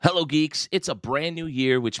Hello, geeks. It's a brand new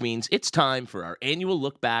year, which means it's time for our annual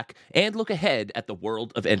look back and look ahead at the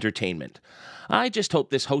world of entertainment. I just hope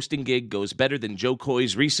this hosting gig goes better than Joe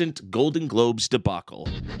Coy's recent Golden Globes debacle.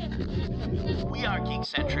 We are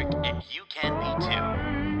geek-centric, and you can be too.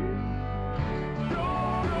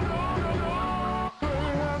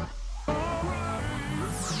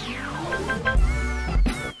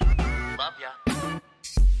 Love ya.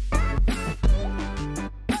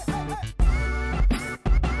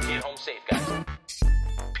 Get home safe, guys.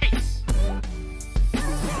 Peace.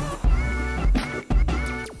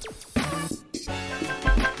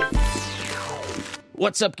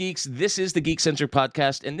 What's up, geeks? This is the Geek-Centric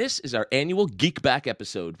Podcast, and this is our annual Geek Back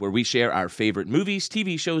episode, where we share our favorite movies,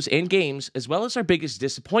 TV shows, and games, as well as our biggest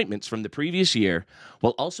disappointments from the previous year,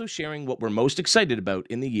 while also sharing what we're most excited about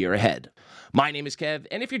in the year ahead. My name is Kev,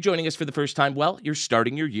 and if you're joining us for the first time, well, you're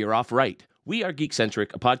starting your year off right. We are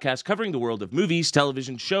Geek-Centric, a podcast covering the world of movies,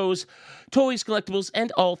 television, shows, toys, collectibles,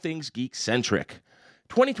 and all things geek-centric.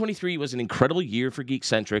 2023 was an incredible year for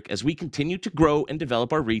Geek-Centric as we continue to grow and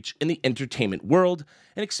develop our reach in the entertainment world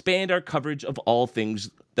and expand our coverage of all things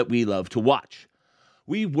that we love to watch.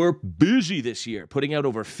 We were busy this year, putting out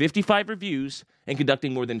over 55 reviews and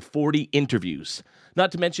conducting more than 40 interviews,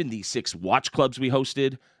 not to mention the 6 watch clubs we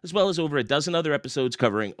hosted, as well as over a dozen other episodes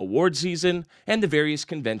covering award season and the various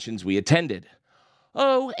conventions we attended.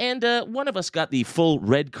 Oh, and one of us got the full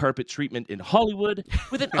red carpet treatment in Hollywood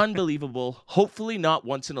with an unbelievable, hopefully not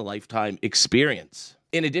once-in-a-lifetime experience.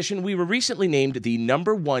 In addition, we were recently named the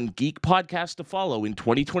 #1 geek podcast to follow in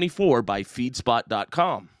 2024 by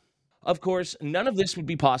Feedspot.com. Of course, none of this would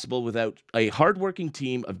be possible without a hardworking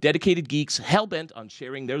team of dedicated geeks hell-bent on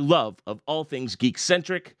sharing their love of all things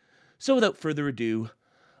geek-centric. So without further ado,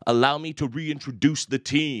 allow me to reintroduce the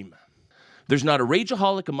team. There's not a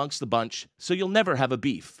rageaholic amongst the bunch, so you'll never have a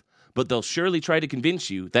beef, but they'll surely try to convince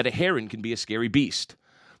you that a heron can be a scary beast.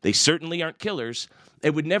 They certainly aren't killers,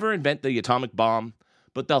 and would never invent the atomic bomb,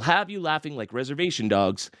 but they'll have you laughing like reservation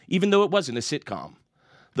dogs, even though it wasn't a sitcom.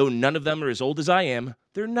 Though none of them are as old as I am,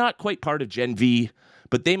 they're not quite part of Gen V,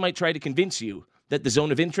 but they might try to convince you that the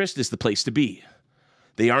zone of interest is the place to be.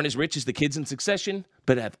 They aren't as rich as the kids in Succession,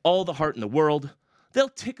 but have all the heart in the world. They'll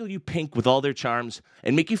tickle you pink with all their charms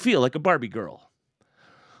and make you feel like a Barbie girl.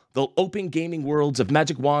 They'll open gaming worlds of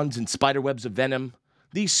magic wands and spiderwebs of venom.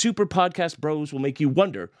 These super podcast bros will make you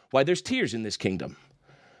wonder why there's tears in this kingdom.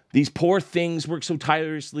 These poor things work so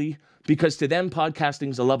tirelessly because to them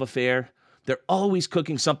podcasting's a love affair. They're always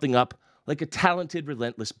cooking something up like a talented,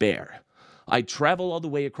 relentless bear. I'd travel all the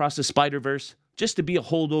way across the Spider-Verse just to be a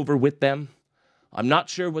holdover with them. I'm not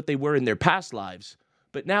sure what they were in their past lives,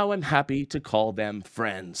 but now I'm happy to call them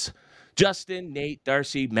friends. Justin, Nate,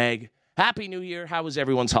 Darcy, Meg, Happy New Year. How was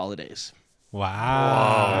everyone's holidays? Wow.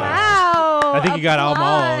 Wow. I think you got them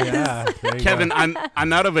all. Applause. Yeah. There you Kevin, go.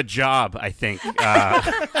 I'm out of a job, I think.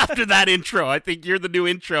 After that intro, I think you're the new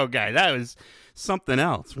intro guy. That was something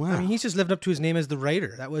else. Wow. I mean, he's just lived up to his name as the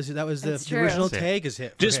writer. That was That's the true. original That's it. tag is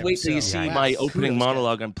hit. Just him, wait till you so, see wow. my opening Kudos,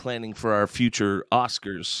 monologue I'm planning for our future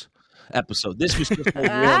Oscars episode. This was just a warning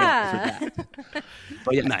for that.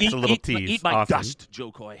 But yeah, Nice, a little tease. Eat my Awesome. dust,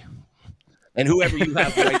 Joe Coy. And whoever you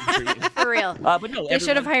have writing for you. For real. But no, They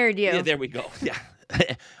should have everyone- hired you. Yeah, there we go. Yeah.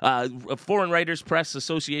 Foreign Writers Press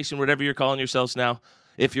Association, whatever you're calling yourselves now.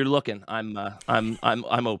 If you're looking, I'm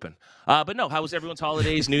open. But no, how was everyone's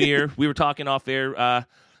holidays, New Year? We were talking off air.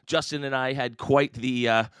 Justin and I had quite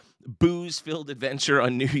the booze-filled adventure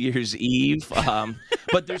on New Year's Eve.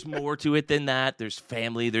 But there's more to it than that. There's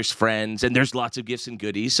family, there's friends, and there's lots of gifts and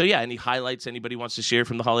goodies. So yeah, any highlights anybody wants to share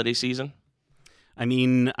from the holiday season? I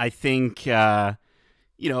mean, I think, I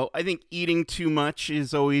think eating too much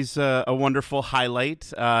is always a wonderful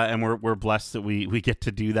highlight, and we're blessed that we get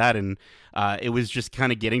to do that. And it was just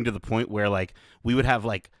kind of getting to the point where, like, we would have,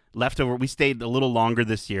 like, leftover. We stayed a little longer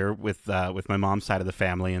this year with my mom's side of the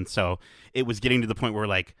family, and so it was getting to the point where,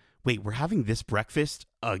 like, wait, we're having this breakfast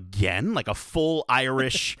again? Like a full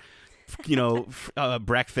Irish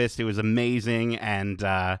breakfast. It was amazing. And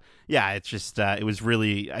it's just, it was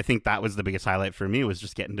really, I think that was the biggest highlight for me, was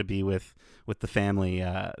just getting to be with the family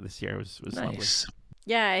this year. It was Nice. lovely.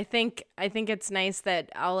 Yeah, I think it's nice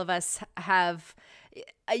that all of us have,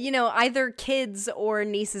 either kids or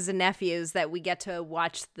nieces and nephews that we get to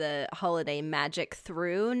watch the holiday magic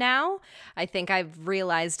through now. I think I've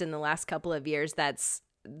realized in the last couple of years that's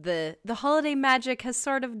the holiday magic has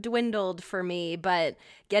sort of dwindled for me, but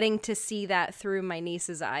getting to see that through my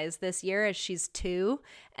niece's eyes this year, as she's 2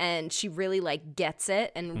 and she really like gets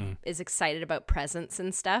it and is excited about presents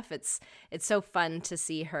and stuff. It's so fun to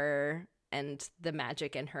see her and the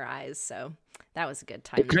magic in her eyes. So That was a good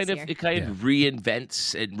time this year. It kind of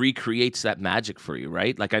reinvents and recreates that magic for you,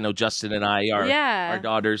 right? Like I know Justin and I, our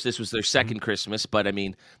daughters, this was their second Christmas, but I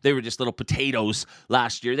mean, they were just little potatoes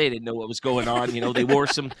last year. They didn't know what was going on. You know, they wore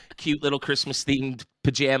some cute little Christmas themed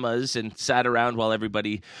pajamas and sat around while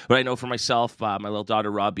everybody. But I know for myself, my little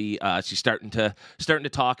daughter Robbie, she's starting to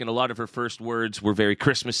talk, and a lot of her first words were very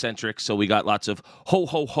Christmas centric. So we got lots of ho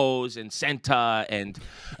ho ho's and Santa and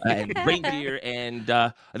reindeer, and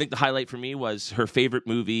I think the highlight for me was her favorite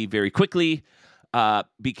movie very quickly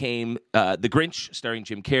became The Grinch, starring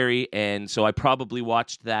Jim Carrey, and so I probably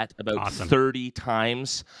watched that about 30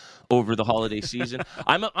 times over the holiday season.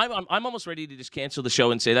 I'm almost ready to just cancel the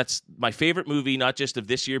show and say that's my favorite movie, not just of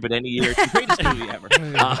this year, but any year. It's the greatest movie ever.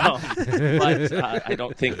 But I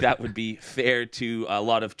don't think that would be fair to a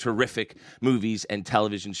lot of terrific movies and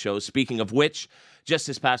television shows. Speaking of which, just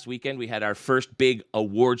this past weekend, we had our first big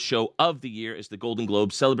award show of the year as the Golden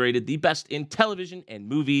Globes celebrated the best in television and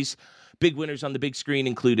movies. Big winners on the big screen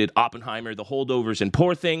included Oppenheimer, The Holdovers, and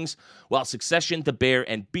Poor Things, while Succession, The Bear,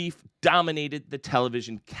 and Beef dominated the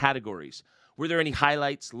television categories. Were there any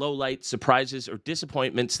highlights, lowlights, surprises, or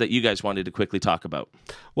disappointments that you guys wanted to quickly talk about?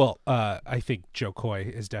 Well, I think Joe Coy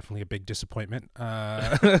is definitely a big disappointment.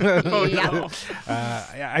 I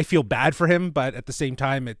feel bad for him, but at the same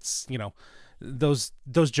time, it's, you know, those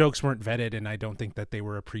jokes weren't vetted, and I don't think that they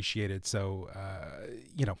were appreciated. So,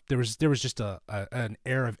 you know, there was just an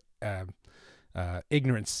air of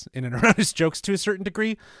ignorance in and around his jokes to a certain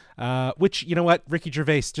degree, which, you know what, Ricky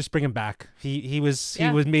Gervais, just bring him back. He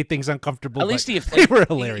made things uncomfortable. At least they were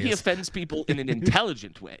hilarious. He offends people in an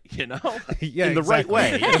intelligent way, you know? Yeah, in the right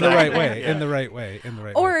way. In the right way. In the right way.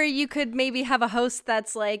 Or you could maybe have a host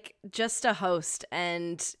that's like just a host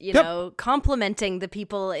and, you know, complimenting the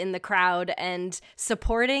people in the crowd and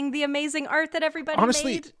supporting the amazing art that everybody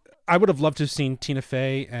made. I would have loved to have seen Tina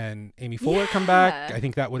Fey and Amy Poehler come back. I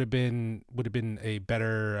think that would have been a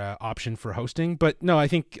better option for hosting. But no, I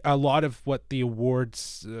think a lot of what the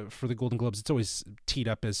awards for the Golden Globes, it's always teed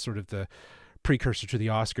up as sort of the precursor to the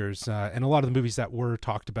Oscars. And a lot of the movies that were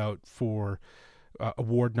talked about for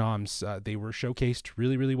award noms, they were showcased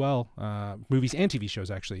really, really well. Movies and TV shows,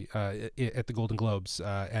 actually, at the Golden Globes.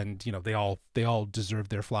 And, you know, they all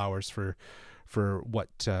deserved their flowers for what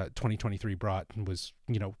 2023 brought, and was,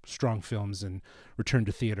 you know, strong films and return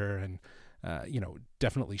to theater, and you know,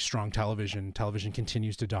 definitely strong television. Television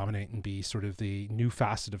continues to dominate and be sort of the new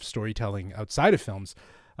facet of storytelling outside of films,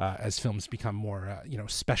 as films become more you know,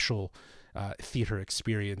 special theater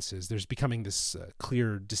experiences. There's becoming this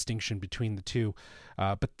clear distinction between the two,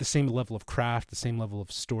 but the same level of craft, the same level of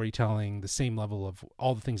storytelling, the same level of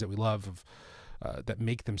all the things that we love of that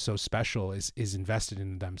make them so special is invested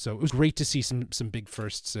in them. So it was great to see some big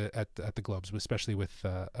firsts at the Globes, especially with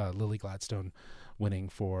Lily Gladstone winning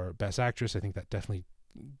for Best Actress. I think that definitely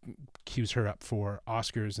cues her up for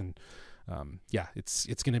Oscars, and yeah,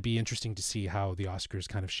 it's going to be interesting to see how the Oscars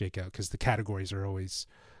kind of shake out, because the categories are always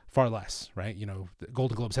far less, right? You know, the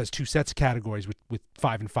Golden Globes has two sets of categories with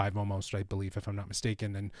 5 and 5 almost, I believe, if I'm not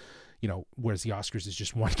mistaken. And, you know, whereas the Oscars is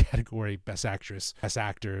just one category: Best Actress, Best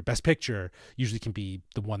Actor, Best Picture usually can be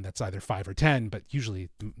the one that's either 5 or 10, but usually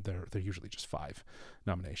they're usually just 5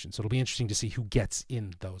 nominations. So it'll be interesting to see who gets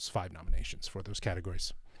in those 5 nominations for those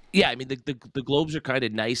categories. Yeah, I mean, the Globes are kind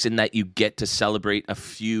of nice in that you get to celebrate a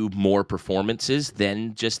few more performances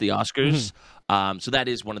than just the Oscars. Mm-hmm. So that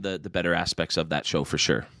is one of the better aspects of that show for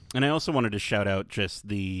sure. And I also wanted to shout out just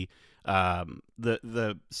the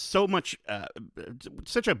so much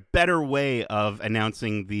such a better way of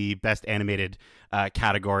announcing the best animated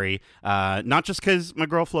category, not just because my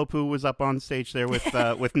girl Flopu was up on stage there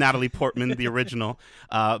with Natalie Portman, the original,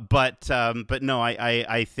 but no,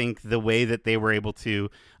 I think the way that they were able to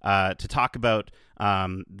talk about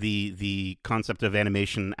the concept of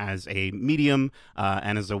animation as a medium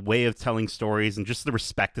and as a way of telling stories, and just the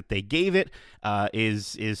respect that they gave it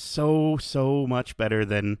is so much better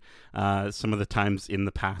than some of the times in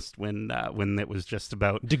the past when it was just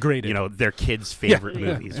about degraded, you know, their kids' favorite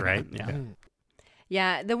movies, right? Yeah.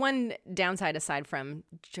 Yeah, the one downside, aside from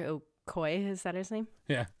Joe Coy, is that his name?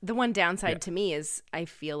 Yeah. The one downside to me is I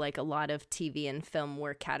feel like a lot of TV and film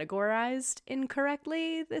were categorized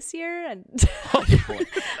incorrectly this year. And I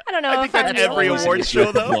don't know. I think that's every award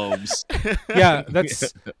show, though. Yeah, the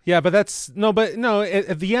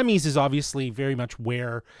Emmys is obviously very much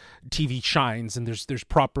where TV shines, and there's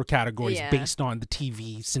proper categories based on the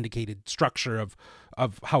TV syndicated structure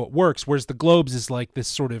of how it works, whereas the Globes is like this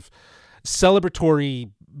sort of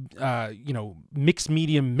celebratory, you know, mixed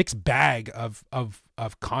bag of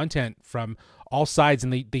content from all sides,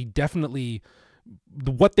 and they definitely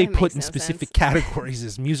what they That put makes in no specific sense. categories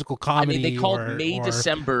is musical I comedy. mean, they called or, May or-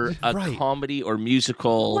 December a Right. comedy or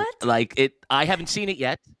musical. What? Like it, I haven't seen it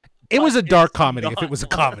yet. It was a but dark it's comedy if not- it was a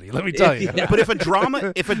comedy. Let me tell you. Yeah. But if a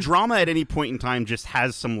drama at any point in time just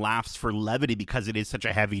has some laughs for levity because it is such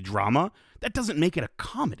a heavy drama, that doesn't make it a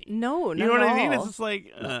comedy. No, You know not what at I mean? all. It's just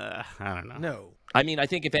like I don't know. No. I mean, I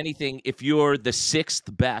think if anything, if you're the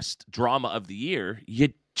 6th best drama of the year,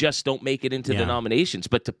 you just don't make it into the Yeah. nominations.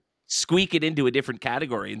 But to squeak it into a different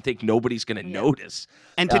category and think nobody's going to notice.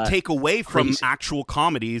 And to take away from crazy. actual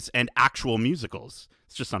comedies and actual musicals,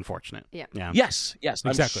 it's just unfortunate. Yeah. Yes.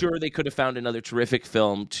 I'm Exactly. sure they could have found another terrific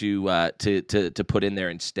film to put in there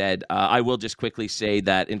instead. I will just quickly say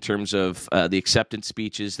that in terms of the acceptance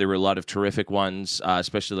speeches, there were a lot of terrific ones,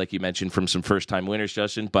 especially like you mentioned from some first-time winners,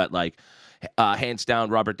 Justin. But like hands down,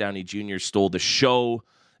 Robert Downey Jr. stole the show,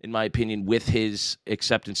 in my opinion, with his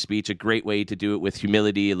acceptance speech. A great way to do it with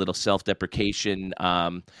humility, a little self-deprecation,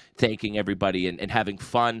 thanking everybody and having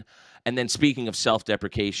fun. And then speaking of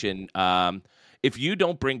self-deprecation, if you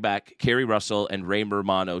don't bring back Kerry Russell and Ray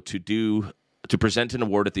Romano to present an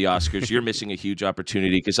award at the Oscars, you're missing a huge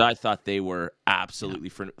opportunity because I thought they were absolutely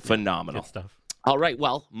phenomenal. Good stuff. All right,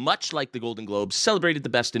 well, much like the Golden Globes celebrated the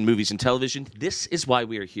best in movies and television, this is why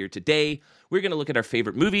we are here today. We're going to look at our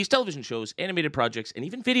favorite movies, television shows, animated projects, and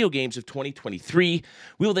even video games of 2023.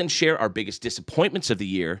 We will then share our biggest disappointments of the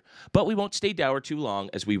year, but we won't stay dour too long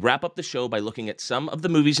as we wrap up the show by looking at some of the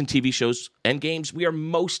movies and TV shows and games we are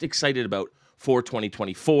most excited about for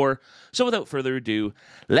 2024. So without further ado,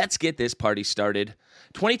 let's get this party started.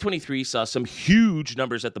 2023 saw some huge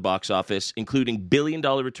numbers at the box office, including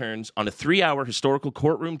billion-dollar returns on a 3-hour historical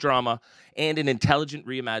courtroom drama and an intelligent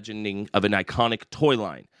reimagining of an iconic toy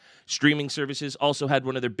line. Streaming services also had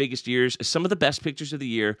one of their biggest years, as some of the best pictures of the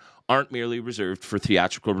year aren't merely reserved for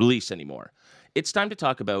theatrical release anymore. It's time to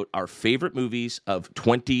talk about our favorite movies of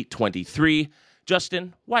 2023.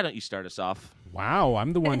 Justin, why don't you start us off? Wow,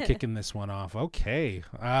 I'm the one kicking this one off. Okay.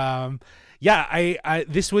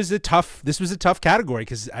 This was a tough category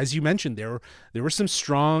because, as you mentioned, there were some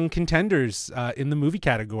strong contenders in the movie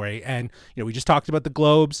category, and we just talked about the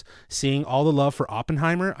Globes, seeing all the love for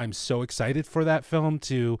Oppenheimer. I'm so excited for that film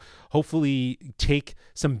to hopefully take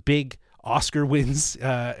some big Oscar wins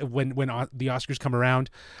when the Oscars come around,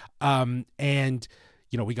 and.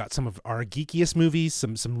 We got some of our geekiest movies,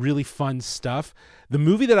 some really fun stuff. The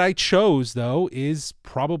movie that I chose, though, is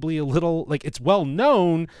probably a little it's well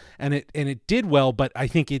known and it did well, but I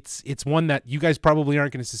think it's one that you guys probably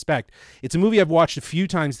aren't going to suspect. It's a movie I've watched a few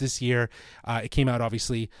times this year. It came out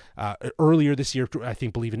obviously earlier this year, I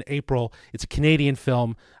believe in April. It's a Canadian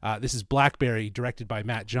film. This is Blackberry, directed by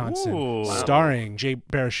Matt Johnson, Ooh. starring Jay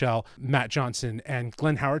Baruchel, Matt Johnson, and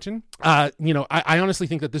Glenn Howerton. I honestly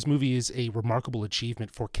think that this movie is a remarkable achievement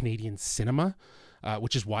for Canadian cinema,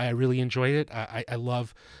 which is why I really enjoyed it. I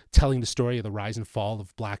love telling the story of the rise and fall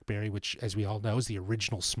of BlackBerry, which, as we all know, is the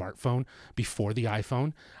original smartphone before the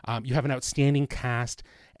iPhone. You have an outstanding cast,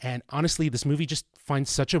 and honestly, this movie just finds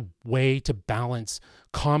such a way to balance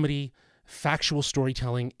comedy, factual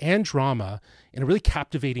storytelling, and drama in a really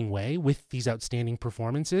captivating way with these outstanding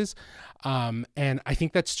performances. And I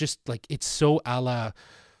think that's just it's so a la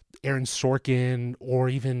Aaron Sorkin, or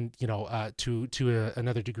even to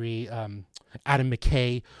another degree Adam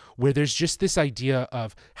McKay, where there's just this idea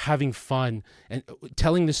of having fun and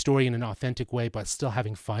telling the story in an authentic way, but still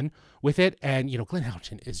having fun with it. And Glenn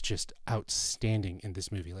Howerton is just outstanding in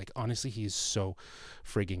this movie. Honestly, he is so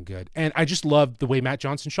friggin' good. And I just love the way Matt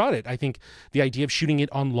Johnson shot it. I think the idea of shooting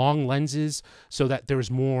it on long lenses so that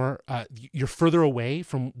there's more, you're further away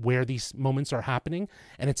from where these moments are happening,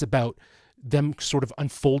 and it's about them sort of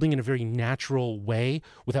unfolding in a very natural way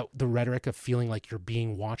without the rhetoric of feeling like you're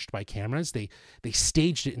being watched by cameras. They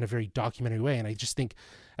staged it in a very documentary way. And I just think,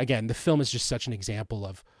 again, the film is just such an example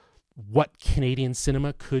of what Canadian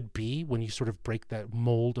cinema could be when you sort of break that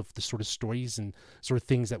mold of the sort of stories and sort of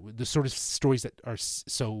things the sort of stories that are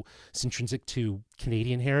so intrinsic to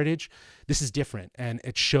Canadian heritage. This is different, and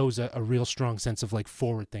it shows a real strong sense of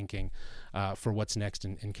forward thinking for what's next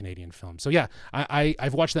in Canadian film. So yeah,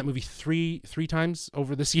 I've watched that movie three times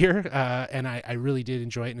over this year, and I really did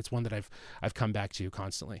enjoy it, and it's one that I've come back to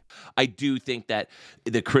constantly. I do think that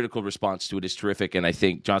the critical response to it is terrific, and I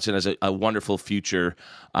think Johnson has a wonderful future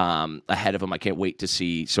ahead of him. I can't wait to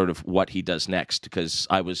see sort of what he does next, because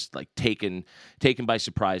I was taken by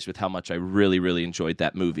surprise with how much I really, really enjoyed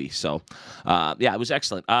that movie. So yeah, it was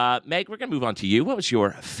excellent. Meg, we're going to move on to you. What was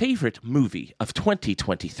your favorite movie of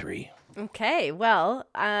 2023? Okay, well,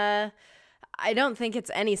 I don't think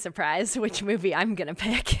it's any surprise which movie I'm going to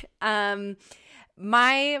pick.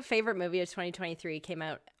 My favorite movie of 2023 came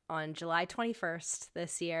out on July 21st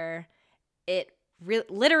this year. It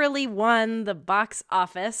literally won the box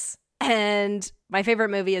office. And my favorite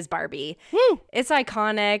movie is Barbie. Woo! It's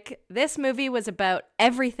iconic. This movie was about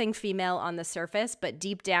everything female on the surface, but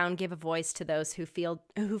deep down gave a voice to those who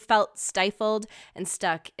felt stifled and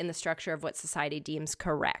stuck in the structure of what society deems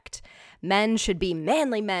correct. Men should be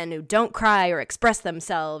manly men who don't cry or express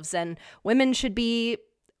themselves, and women should be,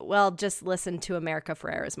 well, just listen to America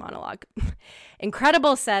Ferrera's monologue.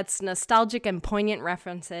 Incredible sets, nostalgic and poignant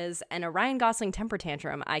references, and a Ryan Gosling temper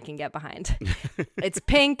tantrum I can get behind. It's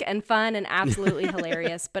pink and fun and absolutely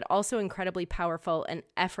hilarious, but also incredibly powerful and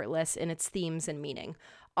effortless in its themes and meaning.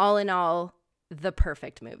 All in all, the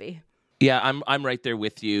perfect movie. Yeah, I'm right there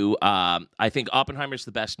with you. I think Oppenheimer's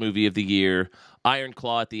the best movie of the year. Iron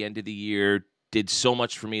Claw at the end of the year did so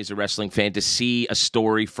much for me as a wrestling fan to see a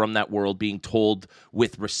story from that world being told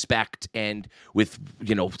with respect and with,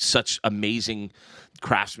 such amazing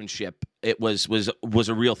craftsmanship. It was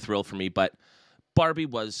a real thrill for me, but Barbie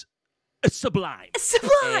was sublime.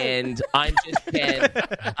 And I'm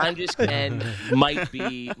Just Ken might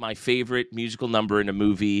be my favorite musical number in a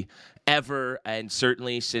movie ever, and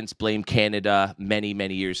certainly since Blame Canada many,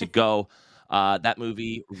 many years ago. That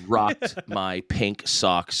movie rocked my pink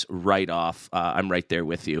socks right off. I'm right there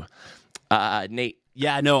with you. Nate.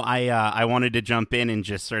 Yeah, no, I wanted to jump in and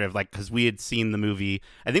just sort of because we had seen the movie.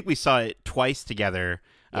 I think we saw it twice together,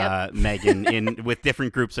 Yep. Megan, with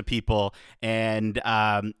different groups of people. And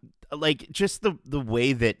just the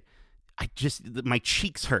way that my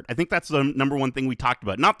cheeks hurt. I think that's the number one thing we talked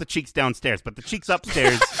about. Not the cheeks downstairs, but the cheeks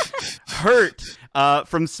upstairs hurt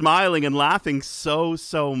from smiling and laughing so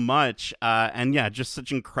much. And yeah, just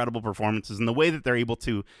such incredible performances, and the way that they're able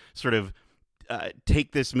to sort of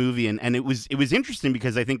take this movie and it was interesting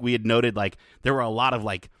because I think we had noted there were a lot of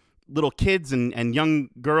little kids and young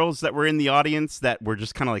girls that were in the audience that were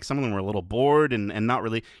just kind of some of them were a little bored and not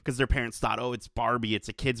really, because their parents thought, oh, it's Barbie, it's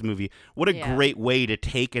a kid's movie. What a great way to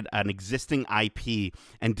take an existing IP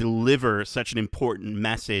and deliver such an important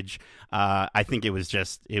message. I think it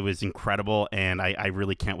was incredible, and I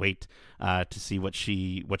really can't wait to see what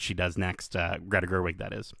she does next. Greta Gerwig,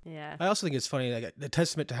 that is. Yeah. I also think it's funny, the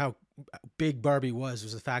testament to how big Barbie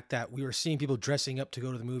was the fact that we were seeing people dressing up to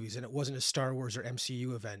go to the movies, and it wasn't a Star Wars or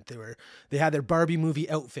MCU event. They had their Barbie movie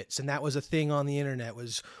outfits, and that was a thing on the internet,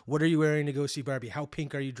 was what are you wearing to go see Barbie? How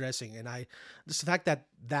pink are you dressing? And just the fact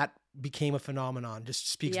that became a phenomenon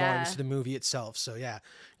just speaks volumes to the movie itself. So yeah,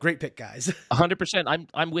 great pick, guys. 100%.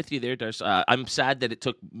 I'm with you there, Darce. I'm sad that it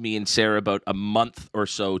took me and Sarah about a month or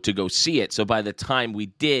so to go see it. So by the time we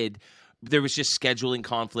did, there was just scheduling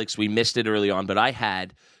conflicts. We missed it early on, but I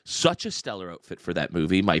had such a stellar outfit for that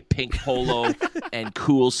movie. My pink polo and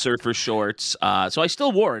cool surfer shorts. So I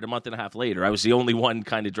still wore it a month and a half later. I was the only one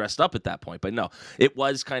kind of dressed up at that point. But no, it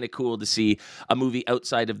was kind of cool to see a movie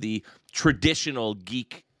outside of the traditional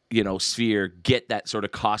geek sphere get that sort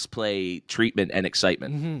of cosplay treatment and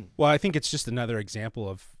excitement. Mm-hmm. Well, I think it's just another example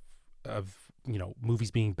of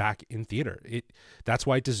movies being back in theater. That's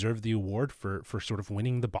why it deserved the award for sort of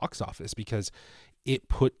winning the box office, because it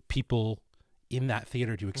put people in that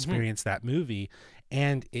theater to experience that movie,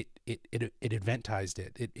 and it eventized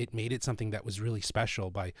it. It made it something that was really special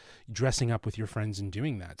by dressing up with your friends and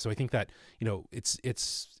doing that. So I think that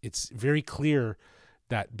it's very clear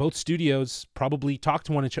that both studios probably talked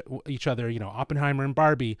to each other, Oppenheimer and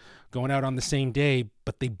Barbie going out on the same day,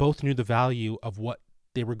 but they both knew the value of what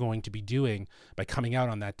they were going to be doing by coming out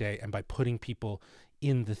on that day and by putting people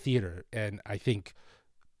in the theater. And I think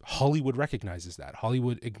Hollywood recognizes that.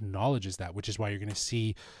 Hollywood acknowledges that, which is why you're going to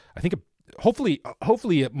see, I think, hopefully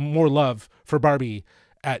more love for Barbie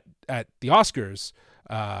at the Oscars.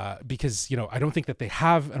 Because I don't think that they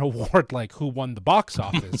have an award like who won the box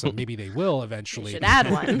office. So maybe they will eventually. They should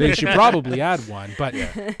add one. They should probably add one, but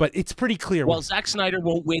it's pretty clear. Well, Zack Snyder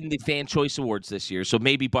won't win the Fan Choice Awards this year, so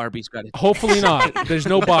maybe Barbie's got it. Hopefully not. There's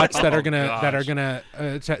no bots that are gonna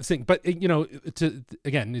sing. But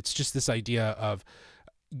again, it's just this idea of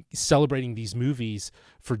celebrating these movies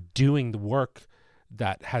for doing the work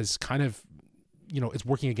that has kind of is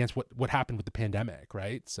working against what happened with the pandemic,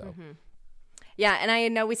 right? So. Mm-hmm. Yeah, and I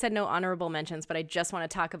know we said no honorable mentions, but I just want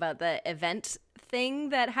to talk about the event thing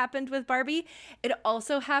that happened with Barbie. It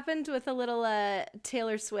also happened with a little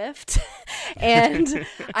Taylor Swift. And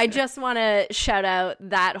I just want to shout out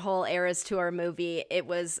that whole Eras Tour movie. It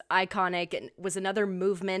was iconic. It was another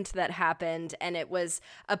movement that happened, and it was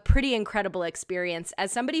a pretty incredible experience.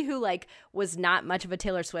 As somebody who was not much of a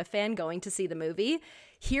Taylor Swift fan going to see the movie,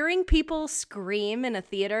 hearing people scream in a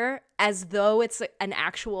theater as though it's an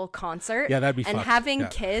actual concert. Yeah, that'd be and fucked. having Yeah.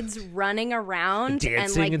 kids running around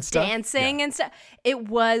Dancing and and stuff? dancing and stuff. It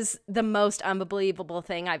was the most unbelievable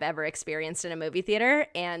thing I've ever experienced in a movie theater.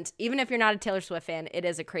 And even if you're not a Taylor Swift fan, it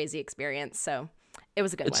is a crazy experience. So it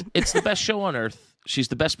was a good one. It's the best show on earth. She's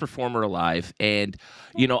the best performer alive. And,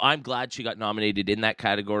 I'm glad she got nominated in that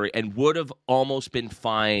category and would have almost been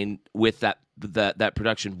fine with that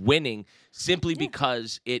production winning simply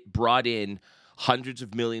because it brought in hundreds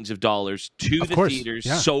of millions of dollars to the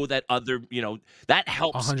theaters so that that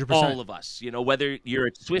helps 100%. all of us. Whether you're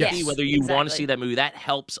a Swiftie, whether you want to see that movie, that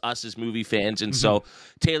helps us as movie fans. And so,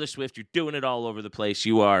 Taylor Swift, you're doing it all over the place.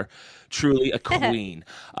 You are truly a queen.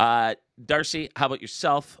 Darcy, how about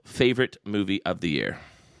yourself? Favorite movie of the year?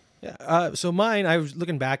 Yeah. So mine, I was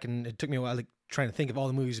looking back, and it took me a while, trying to think of all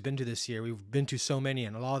the movies we've been to this year. We've been to so many,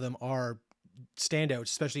 and a lot of them are standouts,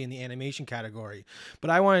 especially in the animation category.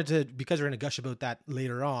 But I wanted to, because we're going to gush about that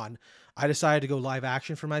later on, I decided to go live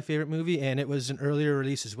action for my favorite movie, and it was an earlier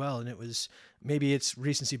release as well. And it was, maybe it's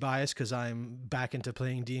recency bias because I'm back into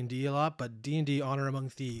playing D&D a lot, but D&D Honor Among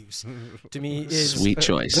Thieves to me is sweet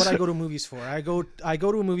choice. What I go to movies for. I go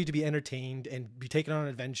to a movie to be entertained and be taken on an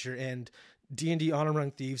adventure, and D&D Honor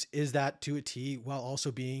Among Thieves is that to a T, while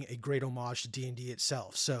also being a great homage to D&D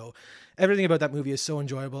itself. So everything about that movie is so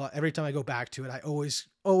enjoyable. Every time I go back to it, I always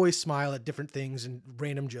smile at different things and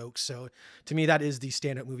random jokes. So to me, that is the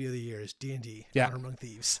standout movie of the year, is D&D Honor Among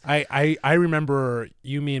Thieves. I remember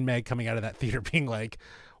you, me, and Meg coming out of that theater being like,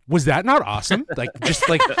 was that not awesome?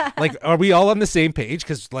 Like, are we all on the same page?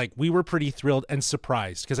 Because we were pretty thrilled and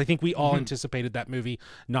surprised, because I think we all anticipated that movie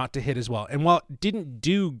not to hit as well. And while it didn't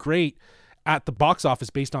do great at the box office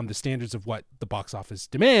based on the standards of what the box office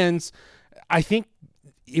demands, I think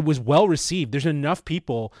it was well received. There's enough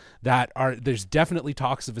people there's definitely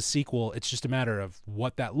talks of a sequel. It's just a matter of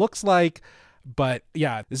what that looks like. But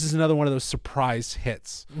yeah, this is another one of those surprise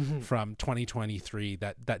hits from 2023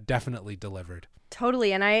 that definitely delivered.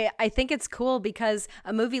 Totally. And I think it's cool because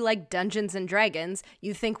a movie like Dungeons and Dragons,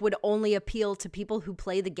 you think would only appeal to people who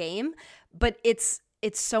play the game, but it's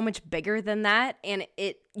so much bigger than that, and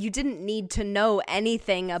you didn't need to know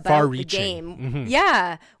anything about the game.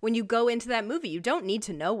 Yeah, when you go into that movie, you don't need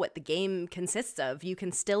to know what the game consists of. You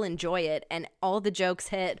can still enjoy it, and all the jokes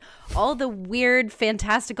hit. All the weird,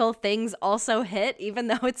 fantastical things also hit, even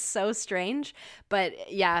though it's so strange.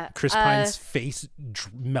 But yeah, Chris Pine's face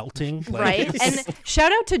melting, right? And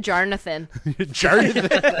shout out to Jarnathan.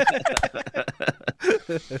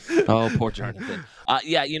 Oh, poor Jonathan.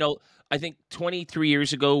 I think 23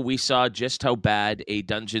 years ago, we saw just how bad a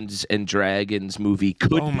Dungeons and Dragons movie could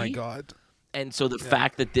be. Oh, my God. And so the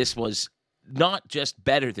fact that this was not just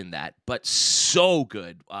better than that, but so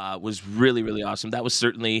good was really, really awesome. That was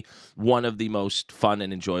certainly one of the most fun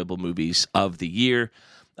and enjoyable movies of the year.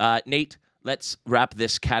 Nate, let's wrap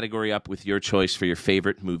this category up with your choice for your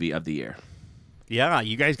favorite movie of the year. Yeah,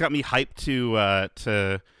 you guys got me hyped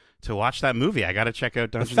to watch that movie. I got to check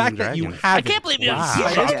out Dungeons and Dragons. You haven't, I can't believe you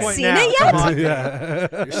haven't seen it yet? Come on,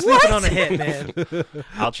 you're sleeping on a hit, man.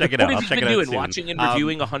 I'll check it out. What I'll have check you it been out doing? soon. Watching and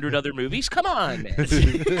reviewing 100 other movies? Come on, man.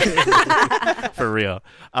 For real.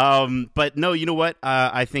 But no, you know what?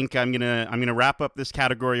 I think I'm gonna wrap up this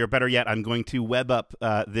category, or better yet, I'm going to web up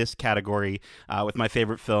this category with my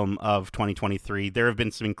favorite film of 2023. There have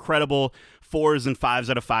been some incredible 4s and 5s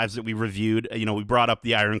out of 5s that we reviewed. We brought up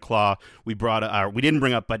The Iron Claw. We didn't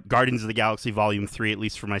bring up, but Guardians of the Galaxy Volume 3, at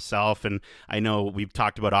least for myself, and I know we've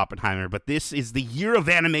talked about Oppenheimer, but this is the year of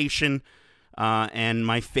animation, and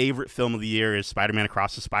my favorite film of the year is Spider-Man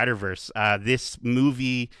Across the Spider-Verse. This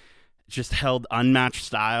movie just held unmatched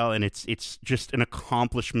style, and it's just an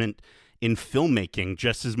accomplishment in filmmaking,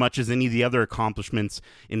 just as much as any of the other accomplishments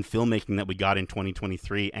in filmmaking that we got in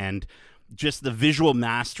 2023, and just the visual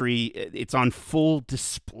mastery, it's on full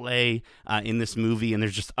display in this movie, and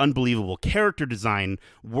there's just unbelievable character design,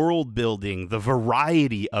 world building, the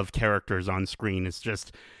variety of characters on screen is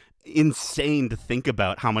just insane to think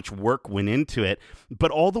about how much work went into it,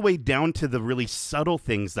 but all the way down to the really subtle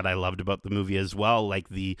things that I loved about the movie as well, like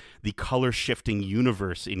the color shifting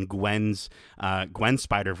universe in Gwen's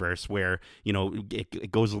Spider-Verse, where it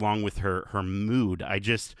goes along with her mood. I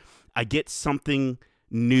get something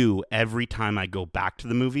new every time I go back to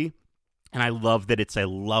the movie, and I love that it's a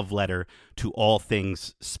love letter to all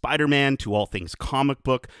things Spider-Man, to all things comic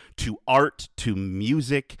book, to art, to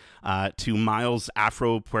music, to Miles'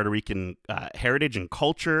 Afro-Puerto Rican heritage and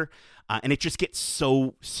culture, and it just gets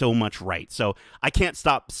so much right. So I can't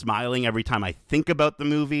stop smiling every time I think about the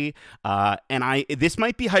movie, and this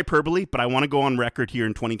might be hyperbole, but I want to go on record here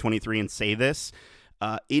in 2023 and say this.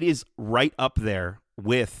 It is right up there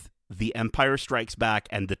with The Empire Strikes Back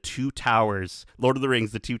and The Two Towers, Lord of the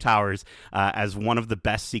Rings, The Two Towers, as one of the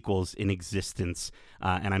best sequels in existence.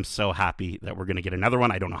 And I'm so happy that we're going to get another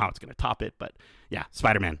one. I don't know how it's going to top it, but yeah,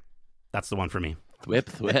 Spider-Man. That's the one for me. Thwip,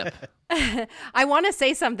 thwip. I want to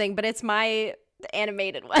say something, but it's my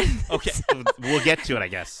animated one. Okay, we'll get to it, I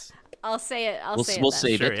guess. I'll say it. We'll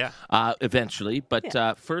save Sure, it eventually.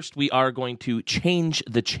 But first, we are going to change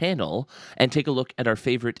the channel and take a look at our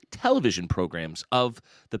favorite television programs of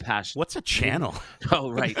the past. What's a channel? Oh,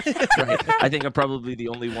 right. Right. I think I'm probably the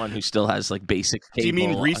only one who still has like basic cable. Do you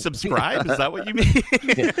mean resubscribe? Is that what you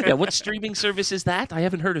mean? Yeah. What streaming service is that? I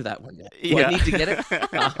haven't heard of that one yet. Do I need to get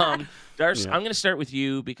it? Darce, I'm going to start with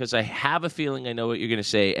you because I have a feeling I know what you're going to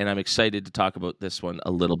say, and I'm excited to talk about this one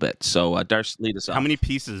a little bit. So, Darce, lead us off. How many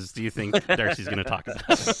pieces do you think Darcy's going to talk about?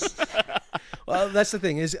 Well, that's the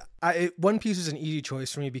thing is, One Piece is an easy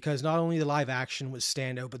choice for me because not only the live action was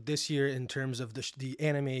standout, but this year in terms of the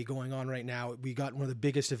anime going on right now, we got one of the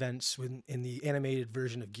biggest events in the animated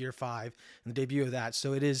version of Gear 5 and the debut of that.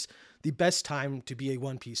 So it is the best time to be a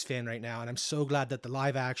One Piece fan right now, and I'm so glad that the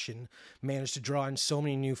live action managed to draw in so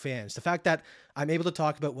many new fans. The fact that I'm able to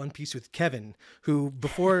talk about One Piece with Kevin, who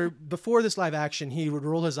before this live action, he would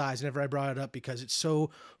roll his eyes whenever I brought it up because it's so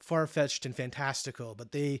far-fetched and fantastical,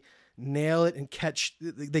 but they nail it and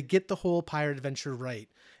they get the whole pirate adventure right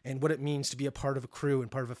and what it means to be a part of a crew and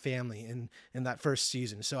part of a family in that first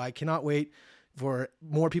season. So I cannot wait for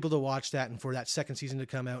more people to watch that and for that second season to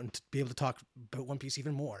come out and to be able to talk about One Piece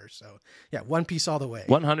even more. So yeah, One Piece all the way.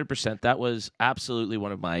 100%. That was absolutely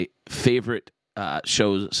one of my favorite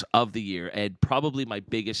shows of the year and probably my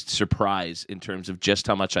biggest surprise in terms of just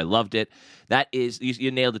how much I loved it. That is, you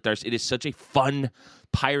nailed it, Darcy. It is such a fun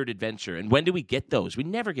pirate adventure. And when do we get those? We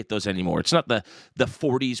never get those anymore. It's not the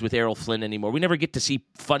 40s with Errol Flynn anymore. We never get to see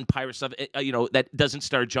fun pirate stuff, that doesn't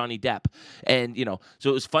star Johnny Depp. And, so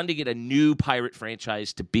it was fun to get a new pirate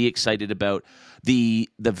franchise to be excited about. The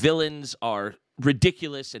villains are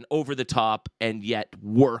ridiculous and over the top and yet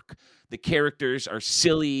work. The characters are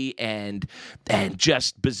silly and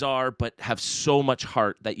just bizarre, but have so much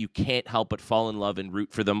heart that you can't help but fall in love and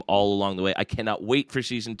root for them all along the way. I cannot wait for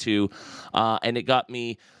season 2, and it got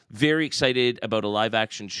me very excited about a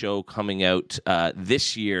live-action show coming out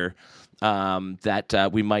this year that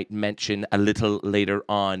we might mention a little later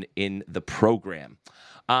on in the program.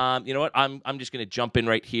 You know what? I'm just going to jump in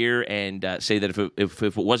right here and say that if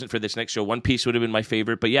it wasn't for this next show, One Piece would have been my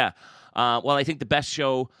favorite. But yeah, I think the best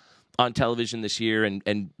show on television this year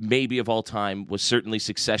and maybe of all time was certainly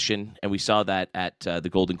Succession, and we saw that at the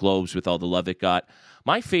Golden Globes with all the love it got.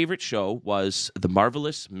 My favorite show was The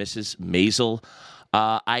Marvelous Mrs. Maisel.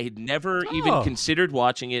 I had never even considered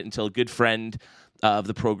watching it until a good friend of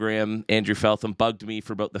the program, Andrew Feltham, bugged me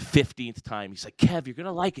for about the 15th time. He's like, Kev, you're going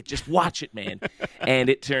to like it. Just watch it, man. And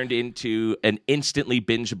it turned into an instantly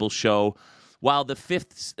bingeable show. While the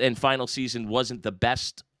 5th and final season wasn't the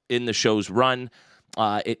best in the show's run,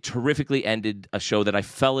 it terrifically ended a show that I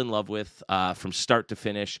fell in love with from start to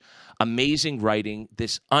finish. Amazing writing,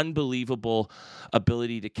 this unbelievable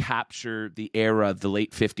ability to capture the era of the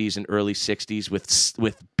late 50s and early 60s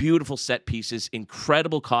with beautiful set pieces,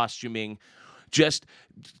 incredible costuming, just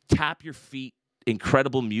tap your feet,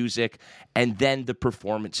 incredible music, and then the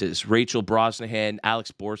performances. Rachel Brosnahan, Alex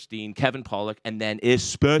Borstein, Kevin Pollak, and then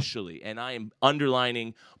especially, and I am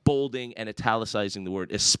underlining, bolding, and italicizing the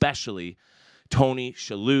word, especially Tony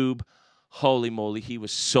Shalhoub. Holy moly, he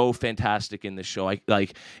was so fantastic in this show.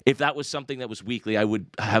 If that was something that was weekly, I would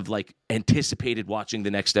have anticipated watching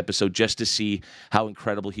the next episode just to see how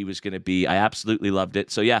incredible he was going to be. I absolutely loved it.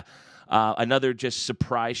 So yeah, another just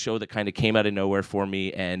surprise show that kind of came out of nowhere for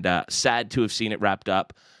me, and sad to have seen it wrapped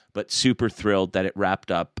up, but super thrilled that it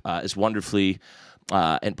wrapped up as wonderfully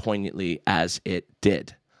and poignantly as it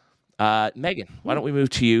did. Megan, why don't we move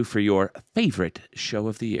to you for your favorite show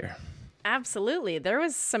of the year? Absolutely. There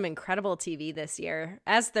was some incredible TV this year,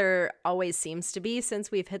 as there always seems to be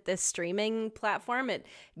since we've hit this streaming platform. It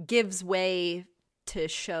gives way to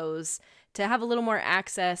shows to have a little more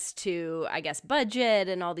access to, I guess, budget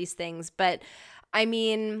and all these things. But I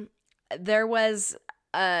mean, there was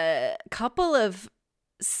a couple of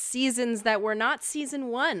seasons that were not season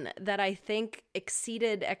 1 that I think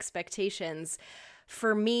exceeded expectations.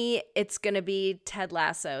 For me, it's going to be Ted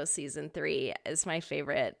Lasso season 3 is my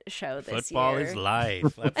favorite show this Football year. is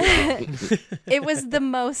life. It was the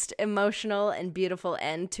most emotional and beautiful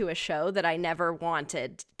end to a show that I never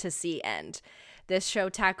wanted to see end. This show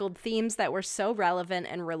tackled themes that were so relevant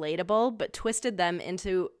and relatable, but twisted them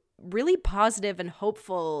into really positive and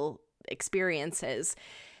hopeful experiences.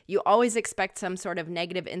 You always expect some sort of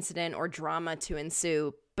negative incident or drama to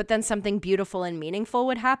ensue, but then something beautiful and meaningful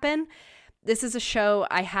would happen. This is a show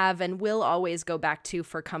I have and will always go back to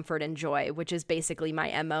for comfort and joy, which is basically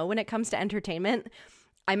my MO when it comes to entertainment.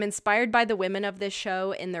 I'm inspired by the women of this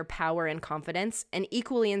show in their power and confidence, and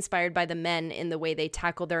equally inspired by the men in the way they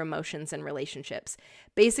tackle their emotions and relationships.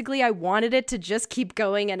 Basically, I wanted it to just keep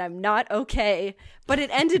going, and I'm not okay. But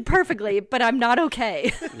it ended perfectly, but I'm not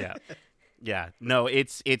okay. Yeah. Yeah. No,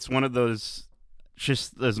 it's one of those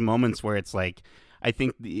moments where it's like, I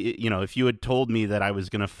think, if you had told me that I was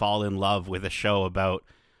going to fall in love with a show about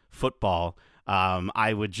football,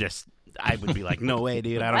 I would be like, no way,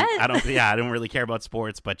 dude. I don't really care about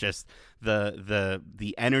sports, but just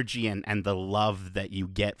the energy and the love that you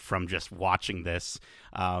get from just watching this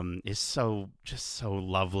is so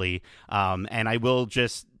lovely. And I will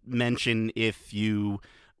just mention, if you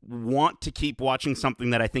want to keep watching something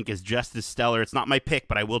that I think is just as stellar, it's not my pick,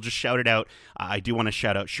 but I will just shout it out. I do want to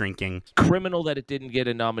shout out Shrinking. Criminal that it didn't get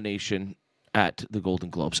a nomination at the Golden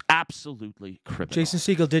Globes. Absolutely criminal. Jason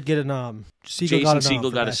Segel did get a nom. Jason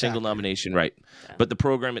Segel got a single nomination, right? Yeah. But the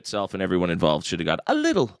program itself and everyone involved should have got a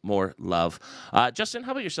little more love. Justin,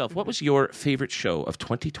 how about yourself? What was your favorite show of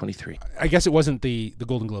 2023? I guess it wasn't the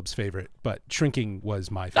Golden Globes favorite, but Shrinking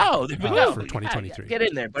was my favorite. Oh, there we go. For 2023. Get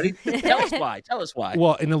in there, buddy. Tell us why.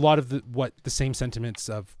 Well, in a lot of the same sentiments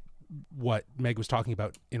of what Meg was talking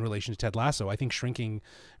about in relation to Ted Lasso, I think Shrinking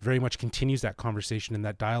very much continues that conversation and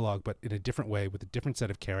that dialogue, but in a different way with a different set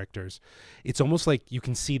of characters. It's almost like you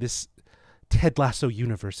can see this Ted Lasso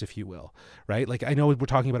universe, if you will, right? Like, I know we're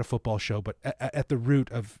talking about a football show, but at the root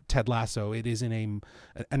of Ted Lasso, it is an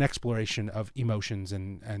exploration of emotions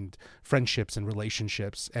and friendships and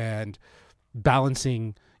relationships and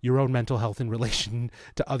balancing your own mental health in relation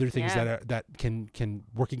to other things that can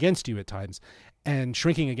work against you at times. And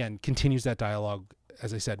Shrinking, again, continues that dialogue,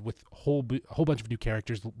 as I said, with a whole bunch of new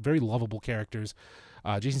characters, very lovable characters.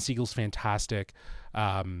 Jason Segel's fantastic.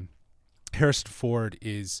 Harrison Ford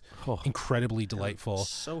is incredibly delightful.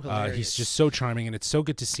 So hilarious. He's just so charming, and it's so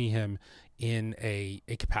good to see him in a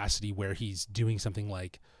capacity where he's doing something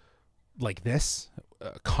like this,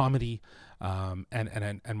 comedy,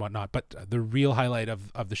 and whatnot. But the real highlight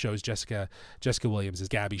of the show is Jessica Williams as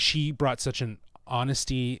Gabby. She brought such an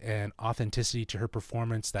honesty and authenticity to her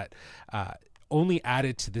performance that only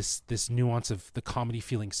added to this nuance of the comedy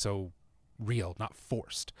feeling so real, not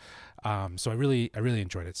forced. So I really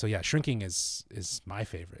enjoyed it. So yeah, Shrinking is my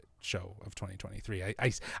favorite show of 2023.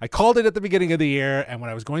 I called it at the beginning of the year, and when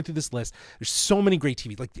I was going through this list, there's so many great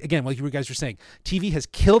TV. Like you guys were saying, TV has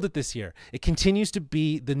killed it this year. It continues to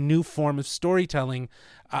be the new form of storytelling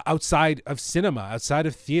outside of cinema, outside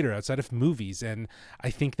of theater, outside of movies, and I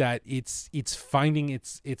think that it's finding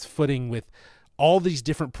its footing with all these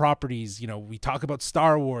different properties. We talk about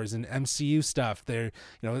Star Wars and MCU stuff. They're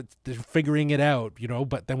figuring it out,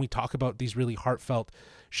 but then we talk about these really heartfelt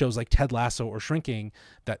shows like Ted Lasso or Shrinking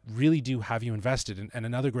that really do have you invested. And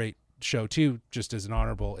another great show too, just as an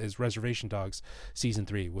honorable, is Reservation Dogs. Season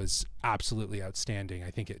 3 was absolutely outstanding. I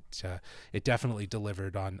think it definitely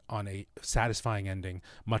delivered on a satisfying ending,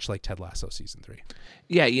 much like Ted Lasso season 3.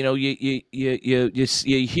 Yeah, you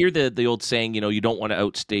hear the old saying, you don't want to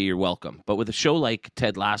outstay your welcome. But with a show like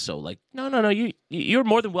Ted Lasso, like no, you're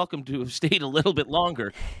more than welcome to have stayed a little bit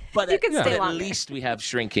longer. But you can stay at longer. least we have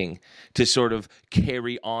Shrinking to sort of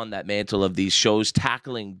carry on that mantle of these shows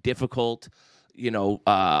tackling difficult,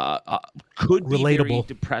 could be relatable, very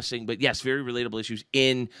depressing, but yes, very relatable issues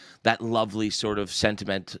in that lovely sort of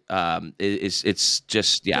sentiment. It's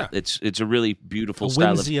a really beautiful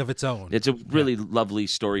style whimsy of its own. It's a really lovely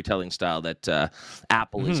storytelling style that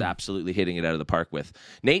Apple is absolutely hitting it out of the park with.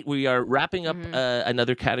 Nate, we are wrapping up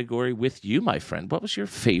another category with you, my friend. What was your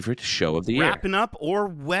favorite show of the year? Wrapping up or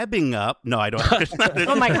webbing up? No, I don't.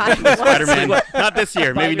 Oh my God. Spider-Man. Not this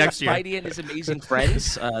year. Maybe next year. Spidey and His Amazing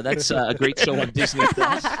Friends. That's a great show on Disney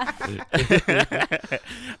Plus.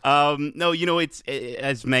 No, it's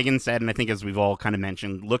as Megan said, and I think as we've all kind of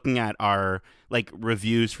mentioned, looking at our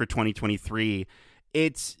reviews for 2023,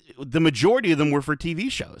 it's the majority of them were for TV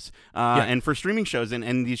shows and for streaming shows,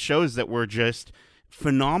 and these shows that were just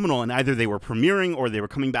phenomenal, and either they were premiering or they were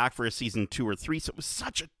coming back for a season 2 or 3. So it was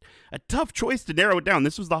such a tough choice to narrow it down.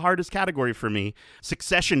 This was the hardest category for me.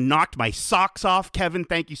 Succession knocked my socks off. Kevin,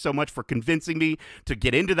 thank you so much for convincing me to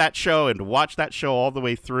get into that show and to watch that show all the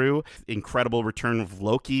way through. Incredible return of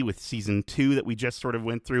Loki with season 2 that we just sort of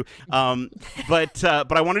went through. But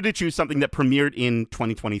I wanted to choose something that premiered in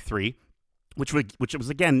 2023. Which was,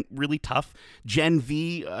 again, really tough. Gen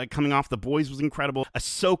V coming off The Boys was incredible.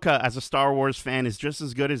 Ahsoka, as a Star Wars fan, is just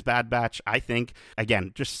as good as Bad Batch, I think.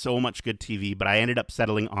 Again, just so much good TV, but I ended up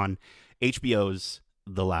settling on HBO's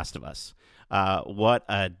The Last of Us. What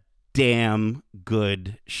a damn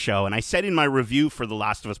good show. And I said in my review for The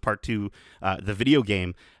Last of Us Part 2, the video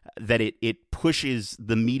game, that it pushes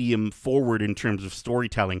the medium forward in terms of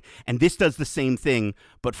storytelling. And this does the same thing,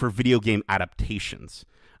 but for video game adaptations.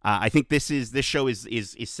 I think this show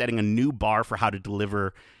is setting a new bar for how to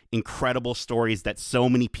deliver incredible stories that so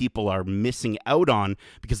many people are missing out on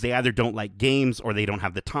because they either don't like games or they don't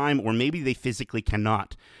have the time or maybe they physically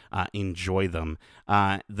cannot enjoy them.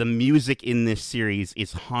 The music in this series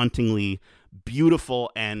is hauntingly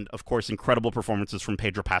beautiful, and of course incredible performances from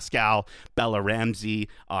Pedro Pascal. Bella Ramsey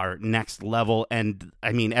are next level, and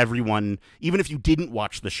I mean everyone, even if you didn't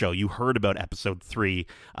watch the show, you heard about episode 3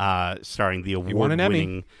 starring the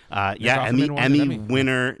award-winning Emmy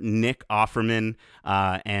winner Nick Offerman,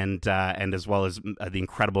 and as well as the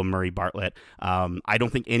incredible Murray Bartlett. I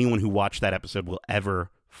don't think anyone who watched that episode will ever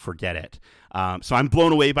forget it. So I'm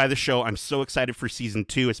blown away by the show. I'm so excited for season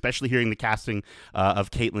 2, especially hearing the casting of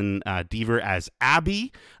Caitlin Dever as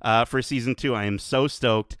Abby for season 2. I am so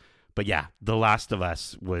stoked. But yeah, The Last of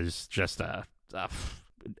Us was just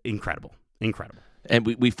incredible. And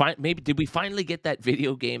we finally get that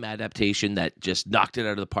video game adaptation that just knocked it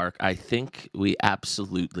out of the park? I think we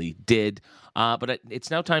absolutely did. But it's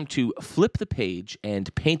now time to flip the page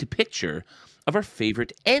and paint a picture of our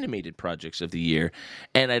favorite animated projects of the year.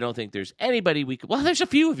 And I don't think there's anybody there's a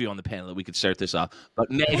few of you on the panel that we could start this off.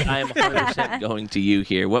 But Meg, I am 100% going to you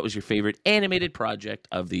here. What was your favorite animated project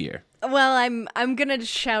of the year? Well, I'm going to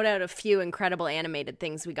shout out a few incredible animated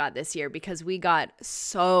things we got this year because we got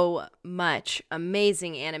so much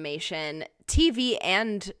amazing animation, TV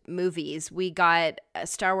and movies. We got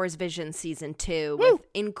Star Wars Vision Season 2 with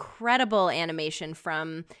incredible animation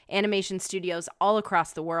from animation studios all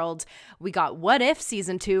across the world. We got What If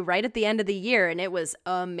Season 2 right at the end of the year, and it was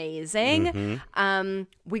amazing.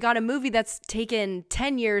 We got a movie that's taken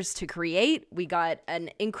 10 years to create. We got an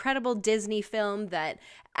incredible Disney film that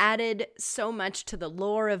added so much to the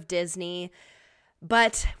lore of Disney.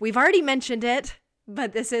 But we've already mentioned it.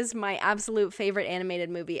 But this is my absolute favorite animated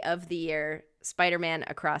movie of the year, Spider-Man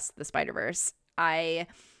Across the Spider-Verse. I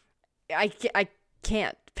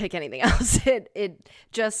can't pick anything else. It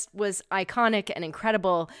just was iconic and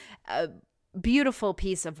incredible. A beautiful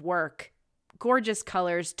piece of work. Gorgeous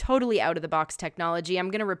colors, totally out-of-the-box technology.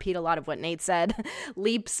 I'm going to repeat a lot of what Nate said.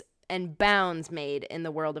 Leaps and bounds made in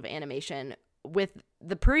the world of animation with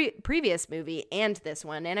the previous movie and this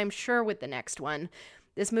one, and I'm sure with the next one.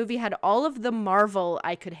 This movie had all of the Marvel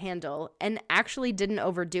I could handle and actually didn't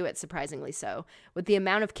overdo it, surprisingly so. With the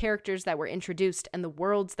amount of characters that were introduced and the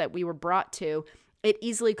worlds that we were brought to, it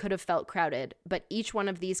easily could have felt crowded, but each one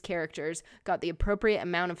of these characters got the appropriate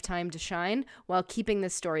amount of time to shine while keeping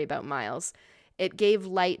this story about Miles. It gave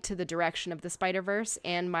light to the direction of the Spider-Verse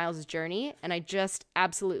and Miles' journey, and I just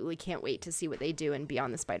absolutely can't wait to see what they do in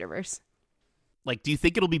Beyond the Spider-Verse. Like, do you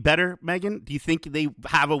think it'll be better, Megan? Do you think they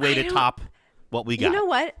have a way to top what we got? You know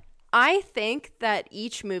what? I think that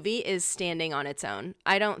each movie is standing on its own.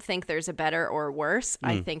 I don't think there's a better or worse.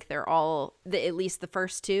 I think they're all, at least the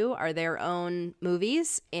first two, are their own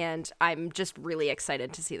movies, and I'm just really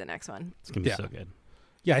excited to see the next one. It's going to be so good.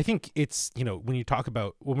 Yeah, I think it's, when you talk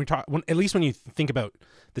about, at least when you think about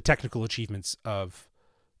the technical achievements of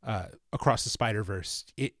Across the Spider-Verse,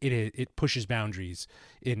 it pushes boundaries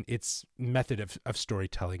in its method of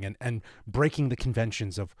storytelling and breaking the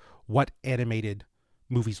conventions of what animated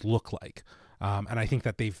movies look like. And I think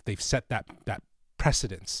that they've set that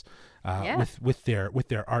precedence with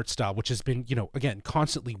their art style, which has been, again,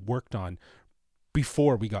 constantly worked on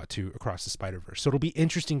before we got to Across the Spider-Verse. So it'll be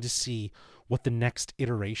interesting to see what the next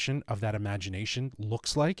iteration of that imagination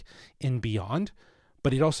looks like in Beyond.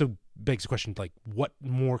 But it also begs the question, like, what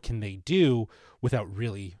more can they do without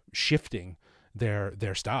really shifting their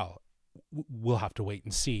style? We'll have to wait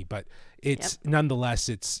and see. But it's nonetheless,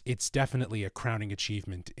 it's definitely a crowning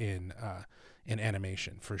achievement in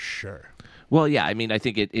animation for sure. Well, yeah, I mean, I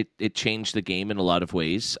think it changed the game in a lot of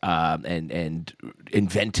ways, and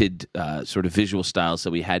invented sort of visual styles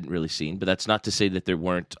that we hadn't really seen. But that's not to say that there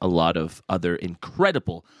weren't a lot of other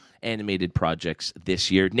incredible animated projects this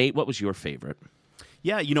year. Nate, what was your favorite?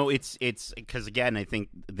 Yeah, it's because, again, I think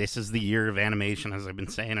this is the year of animation, as I've been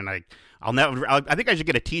saying, and I think I should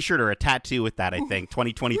get a T-shirt or a tattoo with that. I think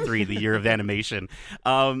 2023, the year of animation.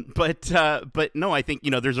 But no, I think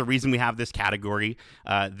there's a reason we have this category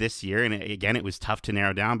this year, and again, it was tough to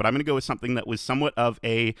narrow down. But I'm going to go with something that was somewhat of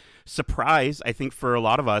a surprise, I think, for a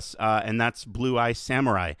lot of us, and that's Blue Eye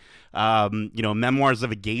Samurai. Memoirs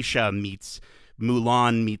of a Geisha meets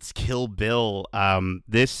Mulan meets Kill Bill.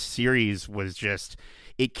 This series was just,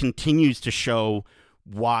 it continues to show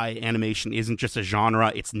why animation isn't just a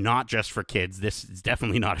genre. It's not just for kids. This is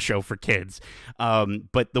definitely not a show for kids.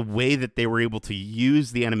 But the way that they were able to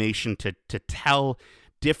use the animation to tell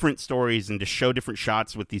different stories and to show different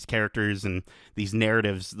shots with these characters and these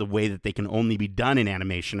narratives, the way that they can only be done in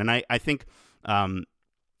animation. And I think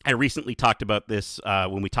I recently talked about this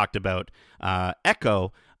when we talked about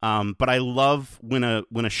Echo, but I love when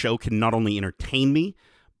a show can not only entertain me,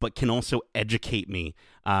 but can also educate me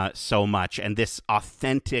so much. And this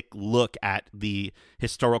authentic look at the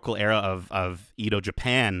historical era of Edo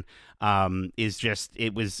Japan is just,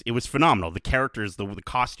 it was phenomenal. The characters, the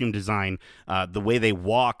costume design, the way they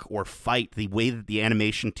walk or fight, the way that the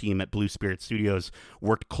animation team at Blue Spirit Studios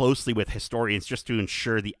worked closely with historians just to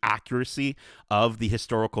ensure the accuracy of the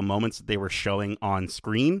historical moments that they were showing on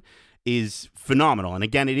screen is phenomenal. And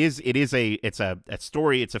again, it's a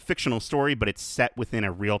story, it's a fictional story, but it's set within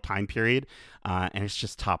a real time period, and it's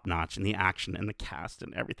just top notch. And the action and the cast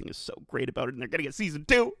and everything is so great about it. And they're getting a season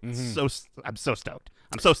 2. So I'm so stoked.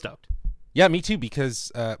 Yeah, me too,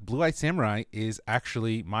 because Blue-Eyed Samurai is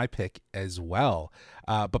actually my pick as well.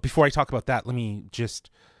 But before I talk about that, let me just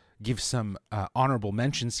give some honorable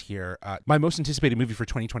mentions here. My most anticipated movie for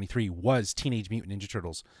 2023 was Teenage Mutant Ninja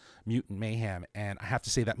Turtles Mutant Mayhem, and I have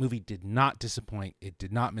to say that movie did not disappoint. It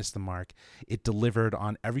did not miss the mark. It delivered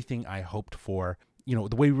on everything I hoped for. You know,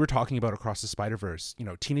 the way we were talking about Across the Spider-Verse, you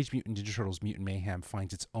know, Teenage Mutant Ninja Turtles Mutant Mayhem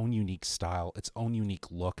finds its own unique style, its own unique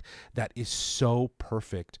look that is so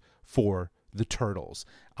perfect for the Turtles.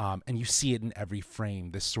 And you see it in every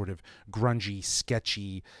frame, this sort of grungy,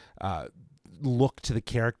 sketchy look to the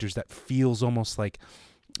characters that feels almost like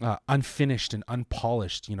unfinished and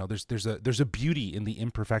unpolished. You know, there's a beauty in the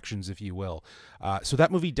imperfections, if you will. So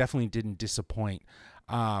that movie definitely didn't disappoint.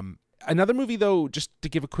 Another movie, though, just to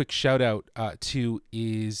give a quick shout out to,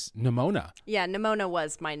 is Nimona. Yeah, Nimona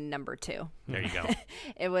was my number 2. There you go.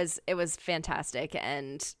 It was fantastic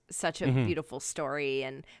and such a beautiful story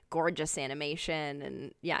and gorgeous animation,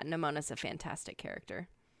 and yeah, Nimona's a fantastic character.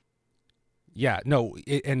 Yeah, no,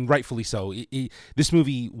 and rightfully so. This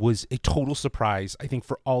movie was a total surprise, I think,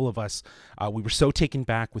 for all of us. We were so taken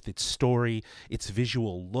back with its story, its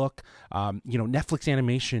visual look. You know, Netflix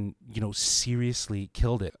animation, you know, seriously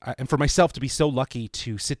killed it. And for myself to be so lucky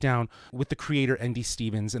to sit down with the creator, N.D.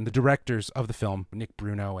 Stevens, and the directors of the film, Nick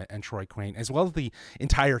Bruno and Troy Crane, as well as the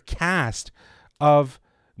entire cast of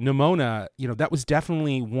Nimona, you know, that was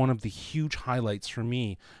definitely one of the huge highlights for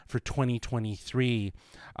me for 2023,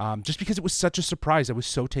 just because it was such a surprise. I was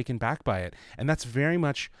so taken back by it. And that's very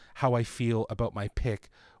much how I feel about my pick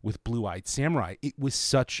with Blue-Eyed Samurai. It was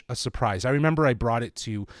such a surprise. I remember I brought it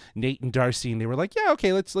to Nate and Darcy, and they were like, yeah,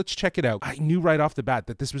 okay, let's check it out. I knew right off the bat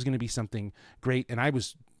that this was going to be something great, and I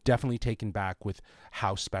was definitely taken back with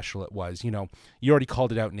how special it was. You know, you already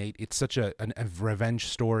called it out, Nate. It's such a revenge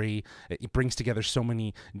story. It brings together so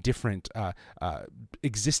many different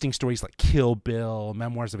existing stories like Kill Bill,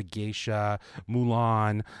 Memoirs of a Geisha,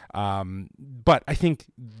 Mulan. But I think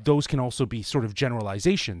those can also be sort of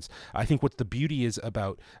generalizations. I think what the beauty is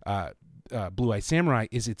about Blue-Eyed Samurai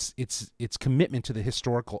is its commitment to the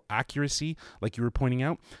historical accuracy, like you were pointing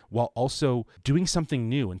out, while also doing something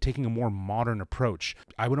new and taking a more modern approach.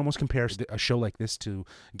 I would almost compare a show like this to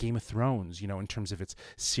Game of Thrones, you know, in terms of its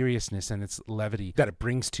seriousness and its levity that it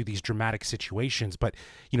brings to these dramatic situations. But,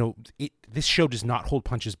 you know, this show does not hold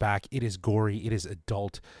punches back. It is gory. It is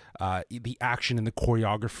adult. The action and the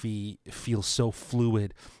choreography feels so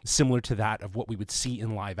fluid, similar to that of what we would see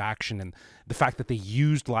in live action. And the fact that they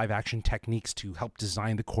used live action techniques to help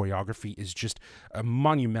design the choreography is just a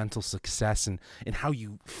monumental success, and how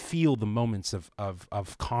you feel the moments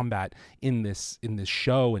of combat in this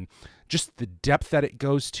show, and just the depth that it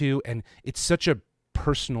goes to. And it's such a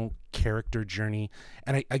personal character journey.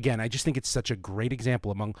 And I just think it's such a great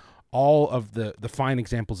example among all of the fine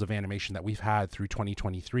examples of animation that we've had through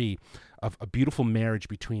 2023 of a beautiful marriage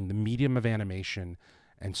between the medium of animation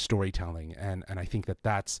and storytelling. And I think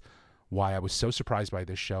that's why I was so surprised by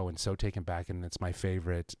this show and so taken back, and it's my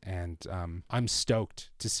favorite. And I'm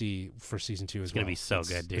stoked to see for season 2 as well. It's going to be so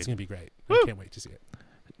good, dude. It's going to be great. Woo! I can't wait to see it.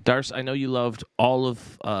 Darce, I know you loved all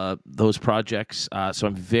of those projects, so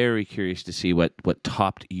I'm very curious to see what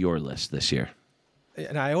topped your list this year.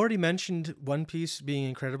 And I already mentioned One Piece being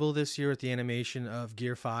incredible this year with the animation of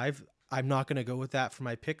Gear 5. I'm not going to go with that for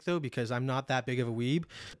my pick, though, because I'm not that big of a weeb.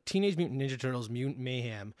 Teenage Mutant Ninja Turtles Mutant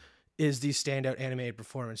Mayhem is the standout animated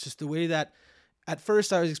performance. Just the way that, at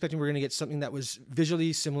first, I was expecting we were going to get something that was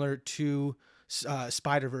visually similar to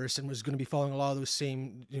Spider-Verse and was going to be following a lot of those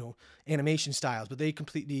same, animation styles, but they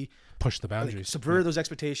completely Push the boundaries. subverted those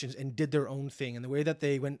expectations and did their own thing. And the way that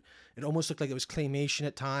they went, it almost looked like it was claymation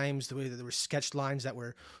at times, the way that there were sketched lines that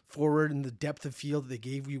were forward and the depth of field that they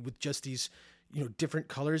gave you with just these, different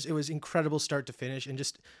colors. It was incredible start to finish and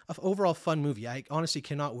just an overall fun movie. I honestly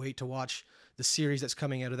cannot wait to watch the series that's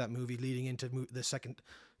coming out of that movie leading into the second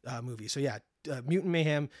movie. So yeah, Mutant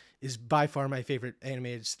Mayhem is by far my favorite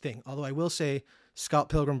animated thing. Although I will say Scott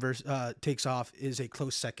Pilgrim Takes Off is a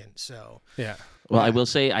close second. So Yeah. Well, I will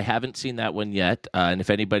say I haven't seen that one yet, and if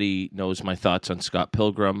anybody knows my thoughts on Scott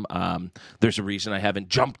Pilgrim, there's a reason I haven't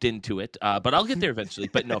jumped into it, but I'll get there eventually.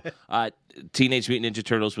 But no, Teenage Mutant Ninja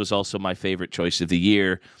Turtles was also my favorite choice of the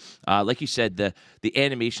year. Like you said, the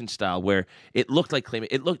animation style where it looked like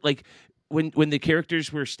it looked like when the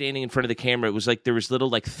characters were standing in front of the camera, it was like there was little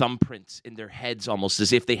like thumbprints in their heads, almost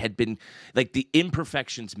as if they had been like the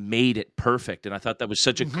imperfections made it perfect, and I thought that was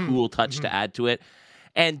such a cool touch to add to it.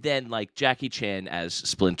 And then, like, Jackie Chan as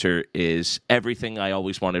Splinter is everything I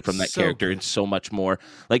always wanted from that character and so much more.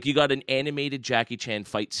 Like, you got an animated Jackie Chan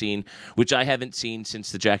fight scene, which I haven't seen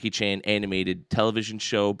since the Jackie Chan animated television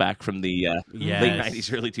show back from the late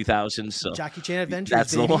 90s, early 2000s. So Jackie Chan Adventures,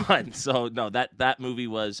 that's baby. the one. So, no, that movie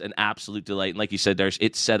was an absolute delight. And like you said, Darce,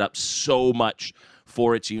 it set up so much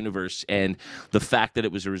for its universe, and the fact that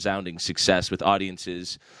it was a resounding success with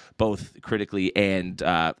audiences both critically and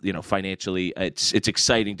financially, it's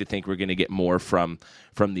exciting to think we're going to get more from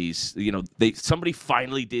these. Somebody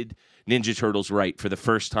finally did Ninja Turtles right for the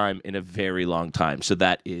first time in a very long time, so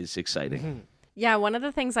that is exciting. Yeah, one of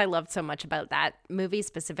the things I loved so much about that movie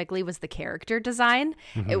specifically was the character design.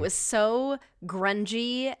 It was so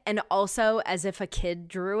grungy and also as if a kid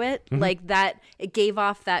drew it. Like that, it gave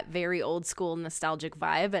off that very old school nostalgic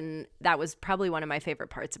vibe, and that was probably one of my favorite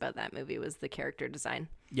parts about that movie was the character design.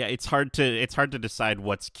 Yeah, it's hard to decide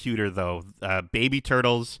what's cuter though, Baby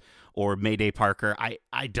Turtles or Mayday Parker.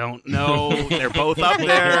 I don't know. They're both up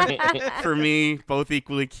there for me, both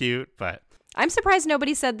equally cute, but. I'm surprised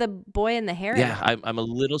nobody said the boy in the hair. Yeah, I'm a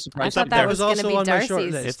little surprised. I thought that was going to also be on my short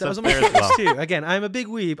Darcy's. list. That was on my short list too. Again, I'm a big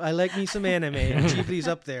weeb. I like me some anime. And Ghibli's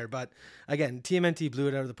up there, but again, TMNT blew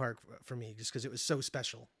it out of the park for me just because it was so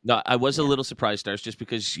special. No, I was a little surprised, Stars, just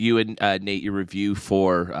because you and Nate, your review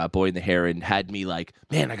for Boy in the Heron had me like,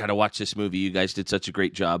 man, I got to watch this movie. You guys did such a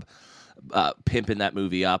great job pimping that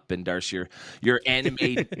movie up. And Darcy, your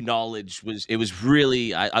anime knowledge was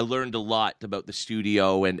really, I learned a lot about the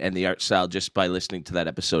studio and the art style just by listening to that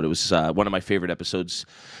episode. It was one of my favorite episodes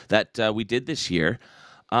that we did this year.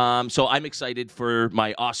 So I'm excited for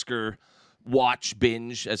my Oscar watch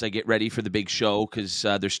binge as I get ready for the big show, because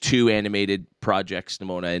there's two animated projects,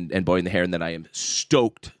 Nimona and Boy in the Heron, that I am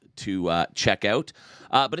stoked to check out.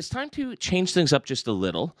 But it's time to change things up just a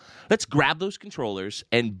little. Let's grab those controllers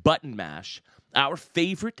and button mash our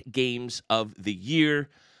favorite games of the year.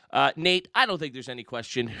 Nate, I don't think there's any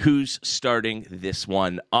question who's starting this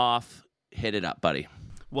one off. Hit it up, buddy.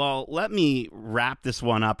 Well, let me wrap this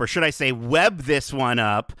one up, or should I say web this one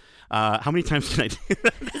up. How many times can I do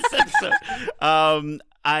that this episode?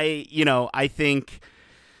 I think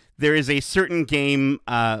there is a certain game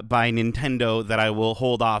by Nintendo that I will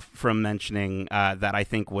hold off from mentioning that I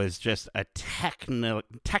think was just a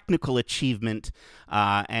technical achievement,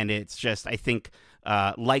 and it's just, I think,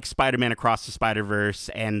 like Spider-Man Across the Spider-Verse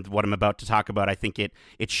and what I'm about to talk about, I think it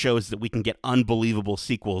shows that we can get unbelievable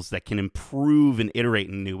sequels that can improve and iterate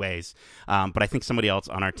in new ways. But I think somebody else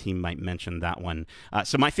on our team might mention that one.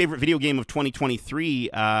 So my favorite video game of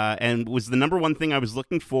 2023 and was the number one thing I was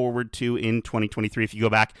looking forward to in 2023. If you go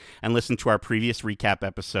back and listen to our previous recap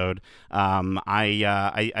episode,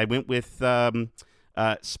 I went with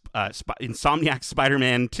Insomniac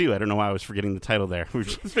Spider-Man 2. I don't know why I was forgetting the title there. We've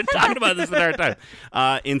just been talking about this the entire time.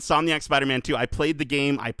 Insomniac Spider-Man 2. I played the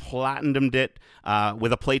game. I platinumed it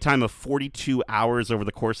with a playtime of 42 hours over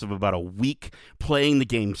the course of about a week, playing the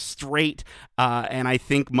game straight. And I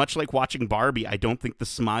think, much like watching Barbie, I don't think the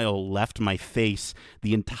smile left my face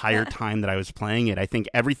the entire time that I was playing it. I think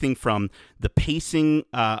everything from the pacing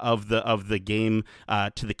of the game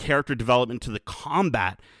to the character development to the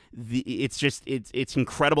combat, it's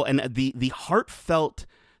incredible, and the heartfelt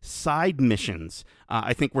side missions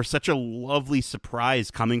I think were such a lovely surprise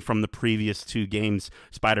coming from the previous two games,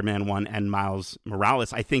 Spider-Man 1 and Miles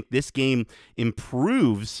Morales. I think this game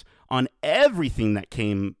improves on everything that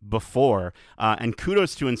came before, and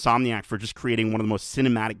kudos to Insomniac for just creating one of the most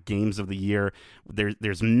cinematic games of the year.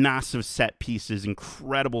 There's massive set pieces,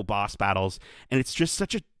 incredible boss battles, and it's just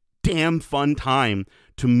such a damn fun time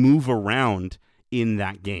to move around in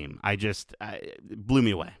that game. It blew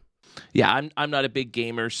me away. Yeah, I'm not a big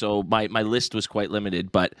gamer, so my list was quite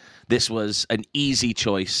limited, but this was an easy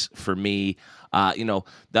choice for me.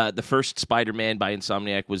 The first Spider-Man by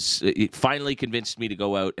Insomniac it finally convinced me to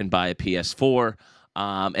go out and buy a PS4.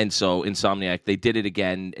 And so Insomniac, they did it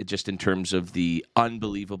again, just in terms of the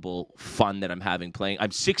unbelievable fun that I'm having playing.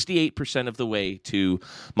 I'm 68% of the way to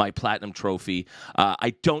my platinum trophy.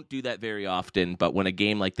 I don't do that very often, but when a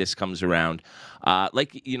game like this comes around,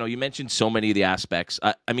 you mentioned so many of the aspects.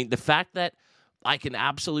 I mean, the fact that I can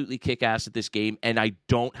absolutely kick ass at this game, and I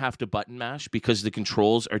don't have to button mash because the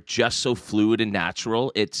controls are just so fluid and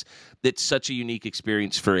natural. It's such a unique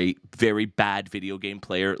experience for a very bad video game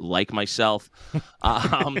player like myself.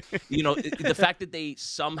 The fact that they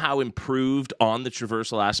somehow improved on the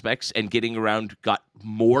traversal aspects and getting around got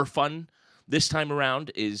more fun this time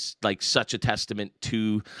around is like such a testament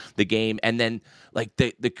to the game. And then like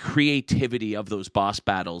the creativity of those boss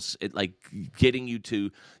battles, it like getting you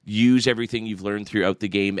to use everything you've learned throughout the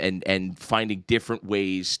game and finding different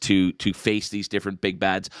ways to face these different big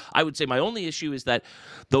bads. I would say my only issue is that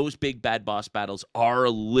those big bad boss battles are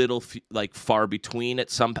a little far between at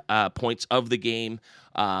some points of the game.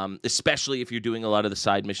 Especially if you're doing a lot of the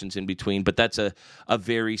side missions in between, but that's a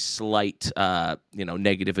very slight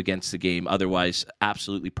negative against the game. Otherwise,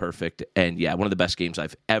 absolutely perfect, and yeah, one of the best games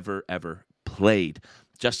I've ever played.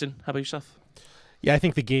 Justin, how about yourself? Yeah, I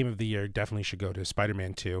think the game of the year definitely should go to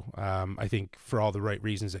Spider-Man 2. I think for all the right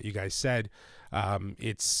reasons that you guys said,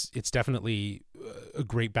 it's definitely a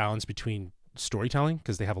great balance between storytelling,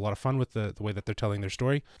 because they have a lot of fun with the way that they're telling their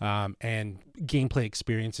story, and gameplay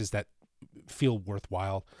experiences that feel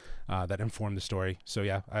worthwhile, that inform the story. So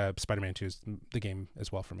yeah, Spider-Man 2 is the game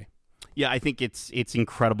as well for me. Yeah, I think it's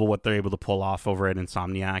incredible what they're able to pull off over at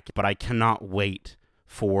Insomniac, but I cannot wait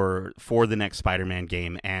for the next Spider-Man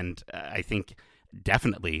game, and I think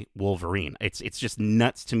definitely Wolverine. It's just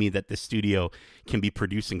nuts to me that this studio can be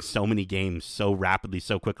producing so many games so rapidly,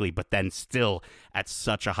 so quickly, but then still at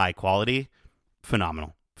such a high quality.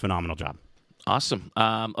 Phenomenal job. Awesome.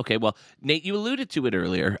 Okay, well, Nate, you alluded to it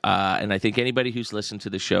earlier, and I think anybody who's listened to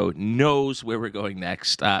the show knows where we're going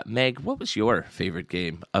next. Meg, what was your favorite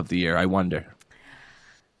game of the year, I wonder?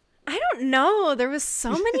 I don't know. There was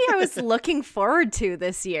so many I was looking forward to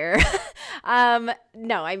this year. No,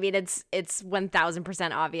 I mean, it's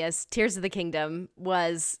 1000% obvious. Tears of the Kingdom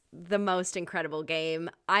was the most incredible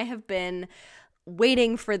game. I have been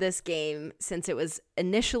waiting for this game since it was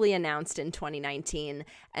initially announced in 2019,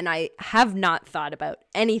 and I have not thought about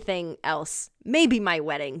anything else. Maybe my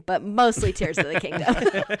wedding, but mostly Tears of the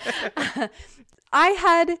Kingdom. I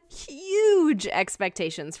had huge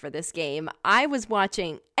expectations for this game. I was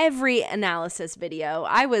watching every analysis video.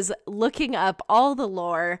 I was looking up all the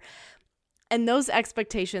lore, and those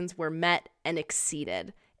expectations were met and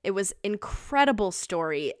exceeded. It was incredible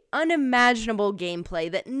story, unimaginable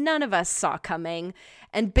gameplay that none of us saw coming,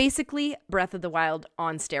 and basically Breath of the Wild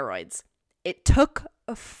on steroids. It took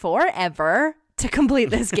forever to complete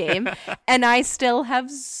this game, and I still have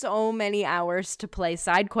so many hours to play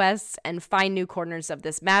side quests and find new corners of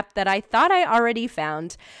this map that I thought I already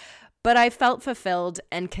found, but I felt fulfilled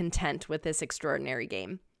and content with this extraordinary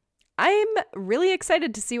game. I'm really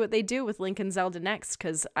excited to see what they do with Link and Zelda next,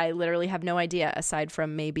 because I literally have no idea, aside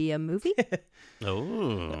from maybe a movie.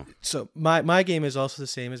 Oh. So my game is also the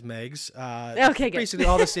same as Meg's. Okay, good. Basically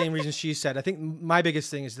all the same reasons she said. I think my biggest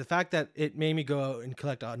thing is the fact that it made me go out and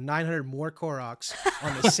collect 900 more Koroks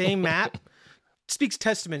on the same map. Speaks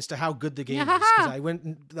testaments to how good the game is, because I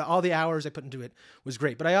went all the hours I put into it was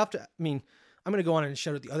great. But I'm going to go on and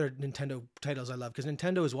shout out the other Nintendo titles I love, because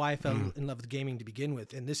Nintendo is why I fell in love with gaming to begin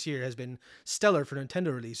with. And this year has been stellar for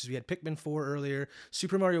Nintendo releases. We had Pikmin 4 earlier,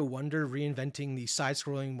 Super Mario Wonder reinventing the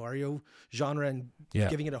side-scrolling Mario genre and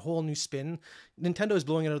giving it a whole new spin. Nintendo is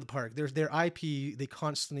blowing it out of the park. Their IP, they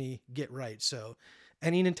constantly get right. So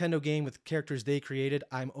any Nintendo game with characters they created,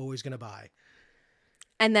 I'm always going to buy.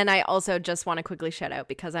 And then I also just want to quickly shout out,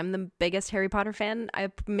 because I'm the biggest Harry Potter fan,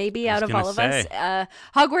 maybe out of all of us.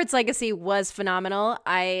 Hogwarts Legacy was phenomenal.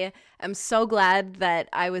 I am so glad that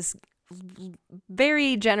I was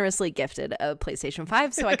very generously gifted a PlayStation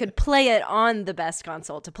 5 so I could play it on the best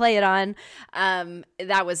console to play it on.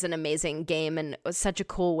 That was an amazing game, and it was such a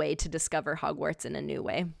cool way to discover Hogwarts in a new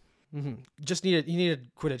way. Mm-hmm. You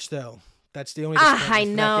needed Quidditch, though. That's the only I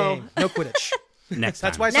know. Game. No Quidditch.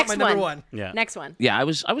 That's why it's not my number one. Yeah. Next one. Yeah, I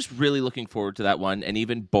was really looking forward to that one, and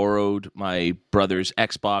even borrowed my brother's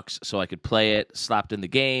Xbox so I could play it, slapped in the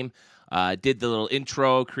game, did the little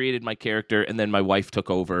intro, created my character, and then my wife took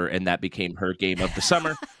over, and that became her game of the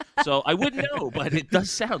summer. So I wouldn't know, but it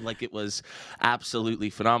does sound like it was absolutely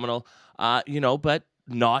phenomenal. But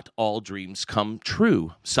not all dreams come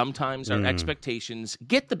true. Sometimes our expectations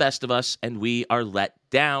get the best of us and we are let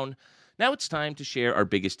down. Now it's time to share our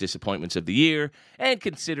biggest disappointments of the year. And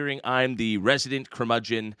considering I'm the resident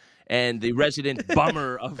curmudgeon and the resident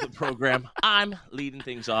bummer of the program, I'm leading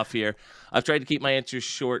things off here. I've tried to keep my answers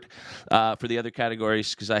short for the other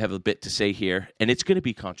categories because I have a bit to say here, and it's going to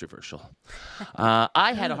be controversial.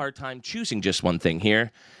 I had a hard time choosing just one thing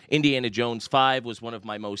here. Indiana Jones 5 was one of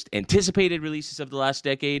my most anticipated releases of the last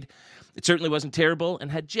decade. It certainly wasn't terrible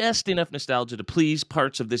and had just enough nostalgia to please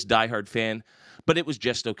parts of this diehard fan, but it was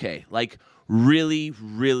just okay. Like, really,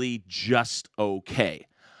 really just okay.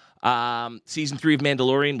 Season 3 of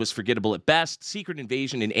Mandalorian was forgettable at best. Secret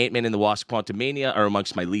Invasion and Ant-Man and the Wasp: Quantumania are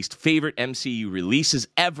amongst my least favorite MCU releases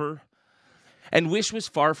ever. And Wish was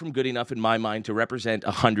far from good enough in my mind to represent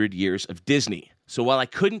 100 years of Disney. So while I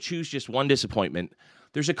couldn't choose just one disappointment,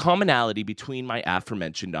 there's a commonality between my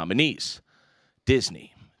aforementioned nominees.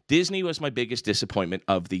 Disney. Disney was my biggest disappointment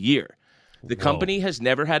of the year. The company has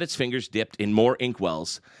never had its fingers dipped in more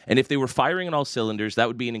inkwells, and if they were firing on all cylinders, that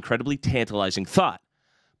would be an incredibly tantalizing thought.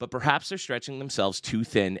 But perhaps they're stretching themselves too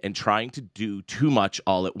thin and trying to do too much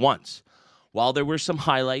all at once. While there were some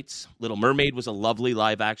highlights, Little Mermaid was a lovely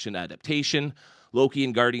live-action adaptation, Loki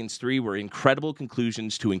and Guardians 3 were incredible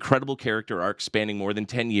conclusions to incredible character arcs spanning more than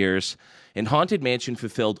 10 years, and Haunted Mansion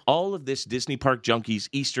fulfilled all of this Disney Park junkies'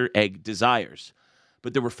 Easter egg desires.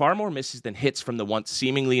 But there were far more misses than hits from the once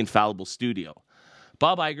seemingly infallible studio.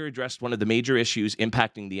 Bob Iger addressed one of the major issues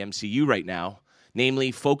impacting the MCU right now,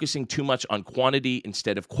 namely focusing too much on quantity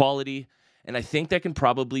instead of quality, and I think that can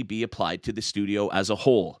probably be applied to the studio as a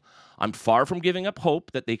whole. I'm far from giving up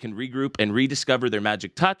hope that they can regroup and rediscover their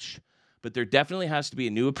magic touch, but there definitely has to be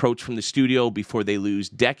a new approach from the studio before they lose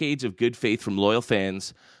decades of good faith from loyal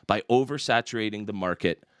fans by oversaturating the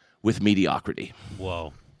market with mediocrity.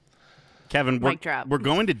 Whoa. Kevin, Mic drop. we're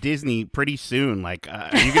going to Disney pretty soon. Like,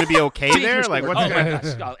 are you going to be okay there? Like, what's oh my gosh,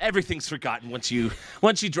 Scott, everything's forgotten once you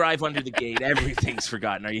drive under the gate. Everything's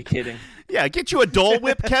forgotten. Are you kidding? Yeah, get you a Dole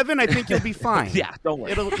Whip, Kevin. I think you'll be fine. Yeah, don't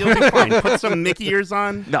worry. You'll be fine. Put some Mickey ears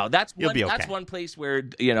on. No, You'll be okay. That's one place where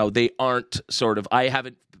they aren't sort of. I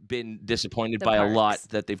haven't been disappointed by a lot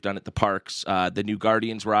that they've done at the parks. The new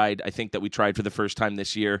Guardians ride, I think that we tried for the first time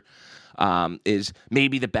this year, is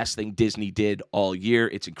maybe the best thing Disney did all year.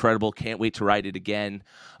 It's incredible. Can't wait to ride it again.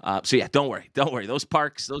 So yeah, don't worry. Those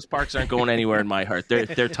parks aren't going anywhere in my heart.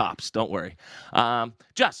 They're tops. Don't worry.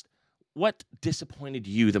 Just what disappointed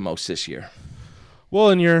you the most this year? Well,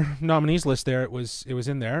 in your nominees list there, it was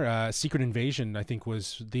in there. Secret Invasion, I think,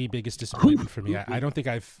 was the biggest disappointment for me. I don't think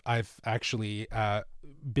I've actually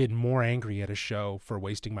been more angry at a show for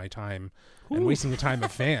wasting my time and wasting the time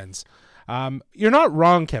of fans. You're not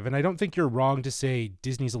wrong, Kevin. I don't think you're wrong to say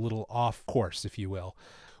Disney's a little off course, if you will,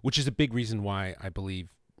 which is a big reason why I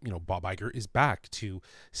believe Bob Iger is back to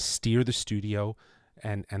steer the studio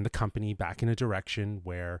and the company back in a direction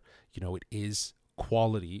where it is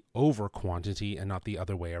quality over quantity and not the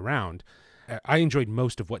other way around. I enjoyed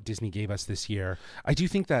most of what Disney gave us this year. I do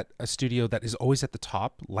think that a studio that is always at the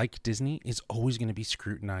top, like Disney, is always going to be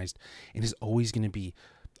scrutinized and is always going to be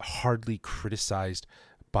hardly criticized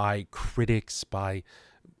by critics, by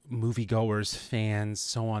moviegoers, fans,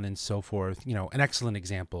 so on and so forth. An excellent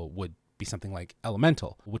example would be something like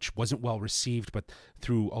Elemental, which wasn't well received, but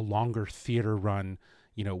through a longer theater run,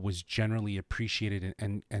 was generally appreciated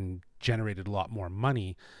and generated a lot more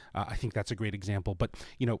money. I think that's a great example. But,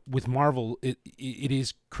 with Marvel, it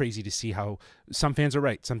is crazy to see how some fans are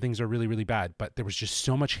right. Some things are really, really bad. But there was just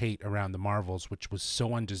so much hate around the Marvels, which was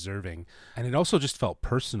so undeserving. And it also just felt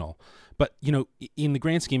personal. But, in the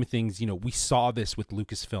grand scheme of things, we saw this with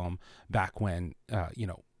Lucasfilm back when,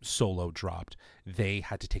 Solo dropped. They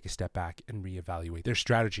had to take a step back and reevaluate their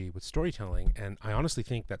strategy with storytelling. And I honestly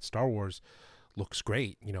think that Star Wars looks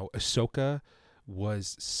great. Ahsoka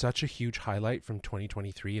was such a huge highlight from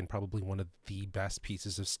 2023 and probably one of the best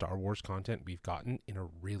pieces of Star Wars content we've gotten in a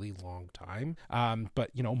really long time.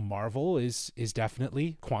 But Marvel is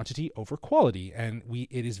definitely quantity over quality, and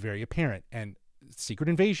it is very apparent. And Secret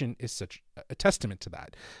Invasion is such a testament to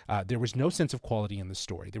that. There was no sense of quality in the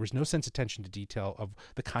story. There was no sense of attention to detail of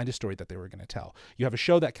the kind of story that they were going to tell. You have a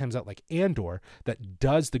show that comes out like Andor that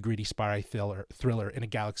does the gritty spy thriller in a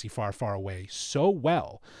galaxy far, far away so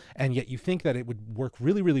well, and yet you think that it would work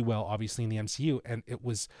really, really well, obviously, in the MCU, and it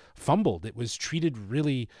was fumbled. It was treated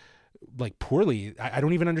really poorly. I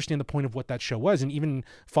don't even understand the point of what that show was. And even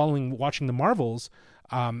watching the Marvels,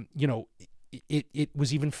 it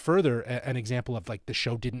was even further an example of like the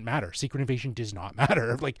show didn't matter. Secret Invasion does not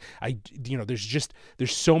matter. Like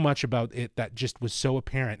there's so much about it that just was so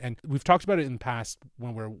apparent, and we've talked about it in the past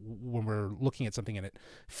when we're looking at something and it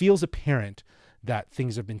feels apparent that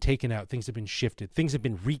things have been taken out, things have been shifted, things have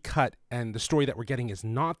been recut, and the story that we're getting is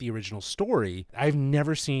not the original story. I've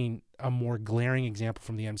never seen a more glaring example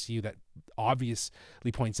from the MCU that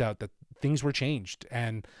obviously points out that things were changed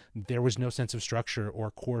and there was no sense of structure or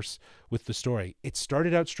course with the story. It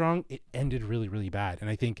started out strong, it ended really, really bad. And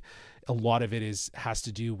I think a lot of it has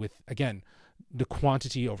to do with, again, the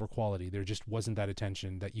quantity over quality. There just wasn't that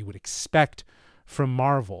attention that you would expect from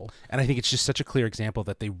Marvel. And I think it's just such a clear example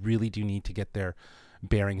that they really do need to get their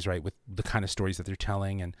bearings right with the kind of stories that they're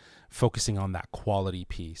telling and focusing on that quality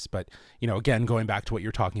piece. But, again, going back to what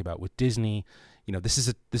you're talking about with Disney, this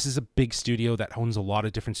is a big studio that owns a lot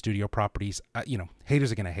of different studio properties.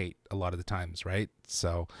 Haters are going to hate a lot of the times, right?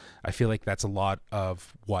 So I feel like that's a lot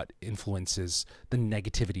of what influences the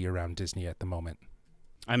negativity around Disney at the moment.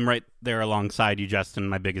 I'm right there alongside you, Justin.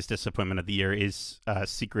 My biggest disappointment of the year is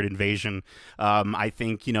Secret Invasion. I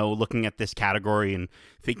think, looking at this category and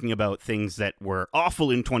thinking about things that were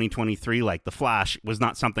awful in 2023, like The Flash, was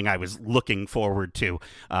not something I was looking forward to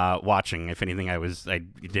watching. If anything, I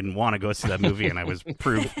didn't want to go see that movie, and I was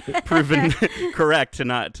proven correct to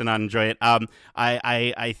not enjoy it.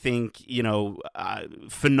 I think,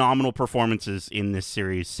 phenomenal performances in this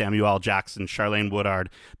series. Samuel L. Jackson, Charlene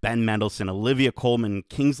Woodard, Ben Mendelsohn, Olivia Colman,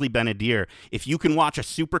 Kingsley Benadir. If you can watch a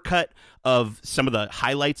supercut of some of the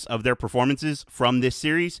highlights of their performances from this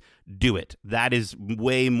series, do it. That is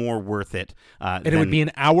way more worth it. And it would be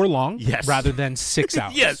an hour long, yes, rather than 6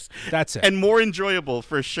 hours. Yes. That's it. And more enjoyable,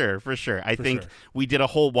 for sure. I think we did a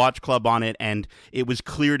whole watch club on it, and it was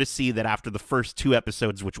clear to see that after the first 2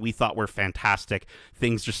 episodes, which we thought were fantastic,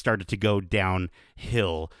 things just started to go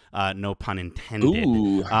downhill. No pun intended.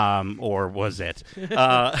 Or was it?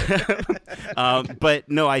 But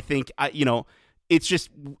no, I think, it's just,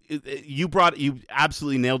 you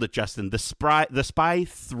absolutely nailed it, Justin. The spy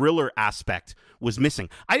thriller aspect was missing.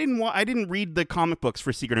 I didn't read the comic books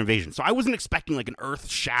for Secret Invasion, so I wasn't expecting like an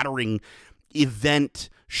earth-shattering event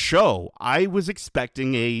show. I was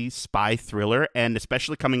expecting a spy thriller, and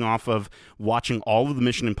especially coming off of watching all of the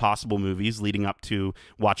Mission Impossible movies leading up to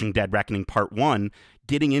watching Dead Reckoning Part 1,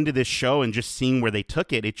 getting into this show and just seeing where they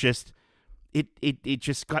took it, it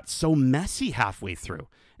just got so messy halfway through.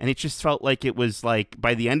 And it just felt like it was like,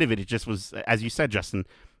 by the end of it, it just was, as you said, Justin,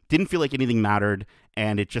 didn't feel like anything mattered,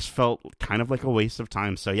 and it just felt kind of like a waste of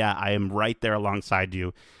time. So yeah, I am right there alongside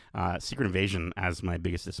you. Secret Invasion as my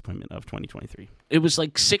biggest disappointment of 2023. It was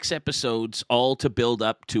like 6 episodes all to build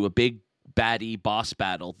up to a big baddie boss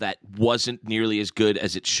battle that wasn't nearly as good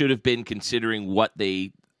as it should have been, considering what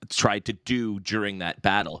they tried to do during that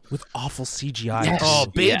battle with awful CGI. Yes. Oh,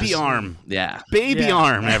 baby arm. Yeah. Baby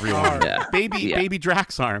arm, everyone. Yeah. Baby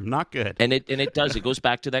Drax arm. Not good. And it goes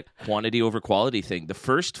back to that quantity over quality thing. The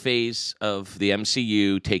first phase of the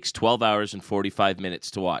MCU takes 12 hours and 45 minutes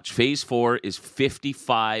to watch. Phase 4 is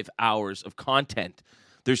 55 hours of content.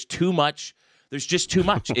 There's too much. There's just too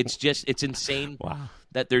much. It's insane. Wow.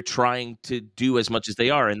 That they're trying to do as much as they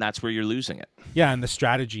are, and that's where you're losing it. Yeah, and the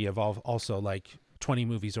strategy of also like 20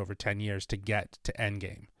 movies over 10 years to get to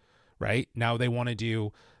Endgame, right? Now they want to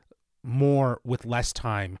do more with less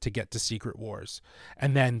time to get to Secret Wars.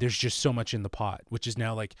 And then there's just so much in the pot, which is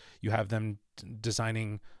now like you have them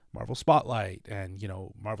designing Marvel Spotlight and,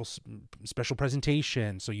 Marvel special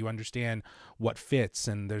presentation. So you understand what fits.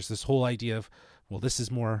 And there's this whole idea of, well, this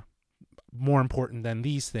is more important than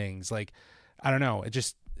these things. Like, I don't know.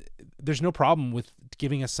 There's no problem with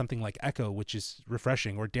giving us something like Echo, which is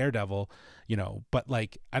refreshing, or Daredevil, but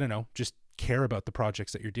like, I don't know, just care about the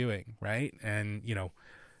projects that you're doing, right? And,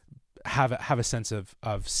 have a sense of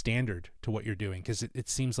standard to what you're doing, because it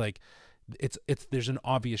seems like there's an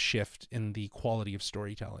obvious shift in the quality of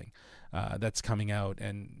storytelling that's coming out.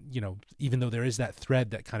 And, even though there is that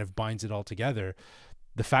thread that kind of binds it all together,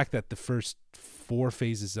 the fact that the first 4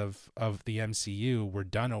 phases of the MCU were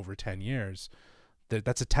done over 10 years,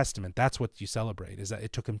 that's a testament. That's what you celebrate, is that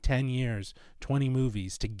it took them 10 years, 20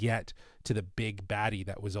 movies to get to the big baddie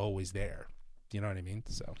that was always there. You know what I mean?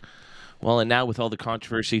 So, well, and now with all the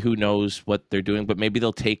controversy, who knows what they're doing, but maybe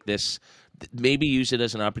they'll take this, maybe use it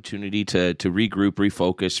as an opportunity to regroup,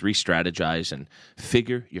 refocus, re-strategize, and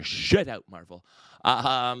figure your shit out, Marvel.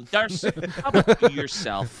 Darcy, how about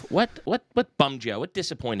yourself? What bummed you out? What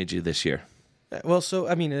disappointed you this year? Well, so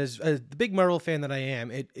I mean, as the big Marvel fan that I am,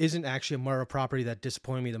 it isn't actually a Marvel property that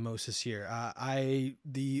disappointed me the most this year.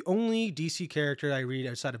 The only DC character I read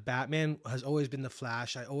outside of Batman has always been the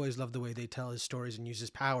Flash. I always love the way they tell his stories and use his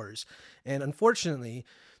powers. And unfortunately,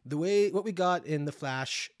 what we got in the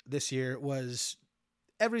Flash this year was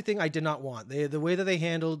everything I did not want. The way that they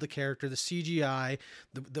handled the character, the CGI,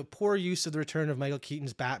 the poor use of the return of Michael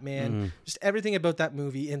Keaton's Batman, just everything about that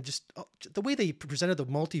movie, and just the way they presented the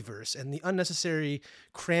multiverse and the unnecessary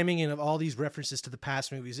cramming in of all these references to the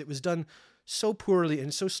past movies. It was done so poorly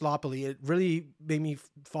and so sloppily. It really made me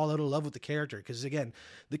fall out of love with the character, because again,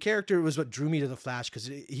 the character was what drew me to the Flash, because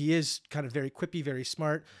he is kind of very quippy, very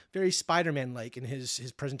smart, very Spider-Man like in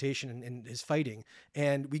his presentation and his fighting,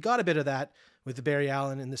 and we got a bit of that with the Barry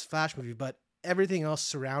Allen in this Flash movie, but everything else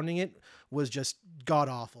surrounding it was just god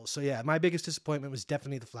awful. So yeah, my biggest disappointment was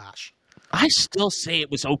definitely the Flash. I still say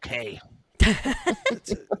it was okay.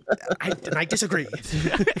 I disagree.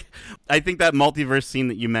 I think that multiverse scene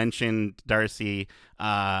that you mentioned, Darcy,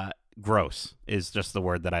 gross is just the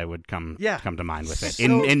word that I would come to mind with it.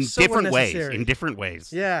 In different ways. In different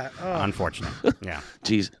ways. Yeah. Unfortunate. Yeah.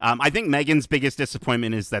 Jeez. I think Megan's biggest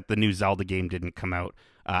disappointment is that the new Zelda game didn't come out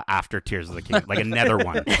after Tears of the Kingdom. Like another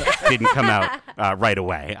one didn't come out right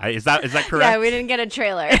away. Is that correct? Yeah, we didn't get a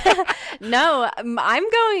trailer. No, I'm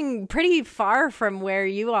going pretty far from where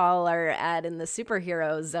you all are at in the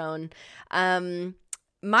superhero zone.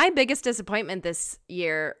 My biggest disappointment this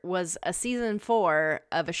year was a season 4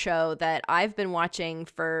 of a show that I've been watching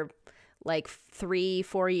for like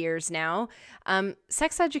 3-4 years now.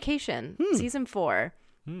 Sex Education, season 4.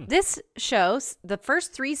 This show, the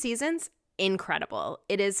first 3 seasons, incredible.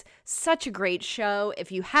 It is such a great show.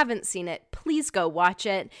 If you haven't seen it, please go watch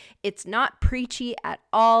it. It's not preachy at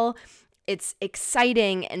all. It's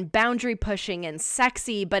exciting and boundary pushing and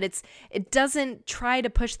sexy, but it doesn't try to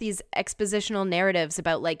push these expositional narratives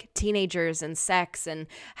about like teenagers and sex and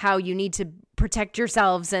how you need to protect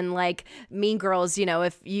yourselves, and like Mean Girls, you know,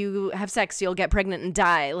 if you have sex, you'll get pregnant and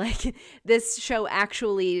die. Like, this show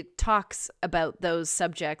actually talks about those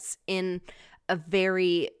subjects in a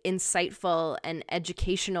very insightful and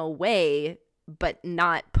educational way, but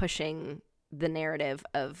not pushing the narrative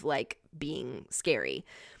of like being scary.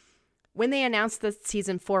 When they announced that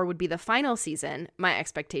season 4 would be the final season, my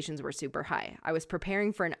expectations were super high. I was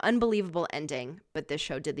preparing for an unbelievable ending, but this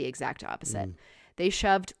show did the exact opposite. They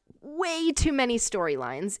shoved way too many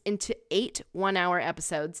storylines into 8 one-hour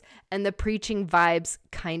episodes, and the preaching vibes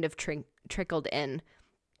kind of trickled in.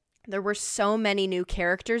 There were so many new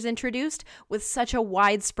characters introduced with such a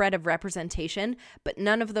wide spread of representation, but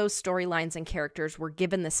none of those storylines and characters were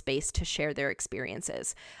given the space to share their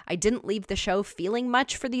experiences. I didn't leave the show feeling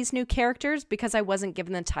much for these new characters because I wasn't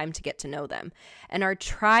given the time to get to know them. And our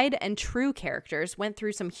tried and true characters went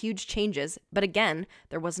through some huge changes, but again,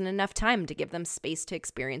 there wasn't enough time to give them space to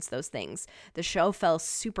experience those things. The show fell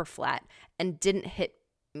super flat and didn't hit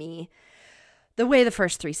me the way the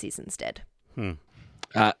first 3 seasons did.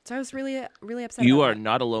 So I was really, really upset. You about are that.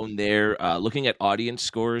 not alone there. Looking at audience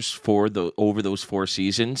scores for over those 4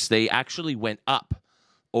 seasons, they actually went up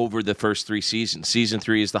over the first 3 seasons. Season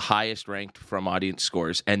 3 is the highest ranked from audience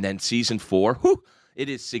scores, and then season 4, it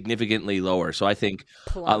is significantly lower. So I think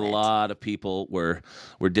a lot of people were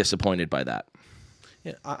disappointed by that.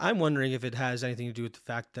 Yeah, I'm wondering if it has anything to do with the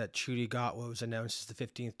fact that Ncuti got what was announced as the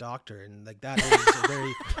 15th Doctor, and like that is a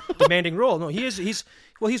very demanding role. No, he's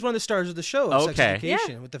one of the stars of the show, Sex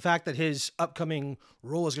Education. Yeah. With the fact that his upcoming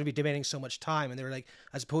role is going to be demanding so much time, and they were like,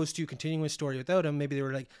 as opposed to continuing a story without him, maybe they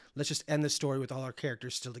were like, let's just end the story with all our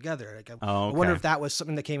characters still together. Like, I wonder if that was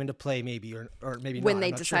something that came into play, maybe or maybe when not.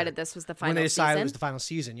 they decided this was the final. When they decided season? it was the final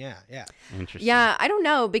season, yeah. Interesting. Yeah, I don't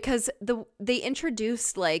know, because they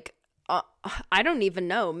introduced like. I don't even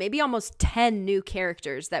know, maybe almost 10 new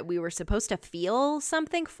characters that we were supposed to feel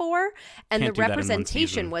something for. And the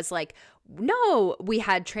representation was like, no, we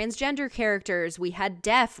had transgender characters, we had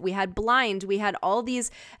deaf, we had blind, we had all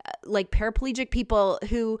these like paraplegic people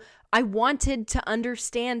who I wanted to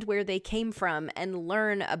understand where they came from and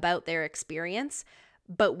learn about their experience.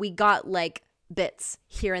 But we got like bits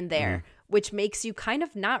here and there. Which makes you kind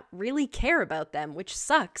of not really care about them, which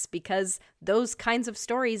sucks because those kinds of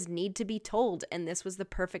stories need to be told, and this was the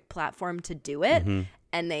perfect platform to do it,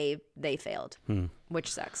 and they failed, which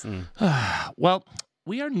sucks. Well,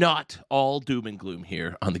 we are not all doom and gloom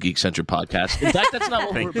here on the Geek Centric podcast. In fact, that's not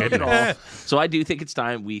what we're about at all. So I do think it's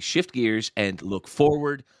time we shift gears and look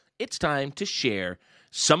forward. It's time to share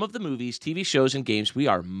some of the movies, TV shows, and games we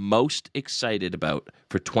are most excited about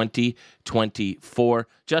for 2024.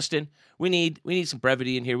 Justin, We need some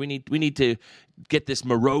brevity in here. We need to get this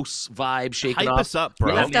morose vibe shaken Hype off. us up,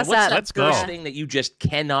 bro. Yeah, Lift man, us what's up. that Let's first go. thing that you just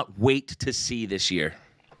cannot wait to see this year?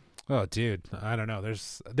 Oh, dude, I don't know.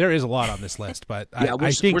 There is a lot on this list, but Yeah,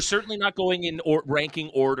 I think we're certainly not going in ranking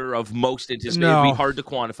order of most anticipated. No. It'd be hard to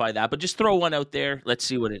quantify that, but just throw one out there. Let's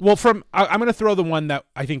see what it. Well, I'm going to throw the one that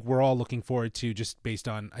I think we're all looking forward to, just based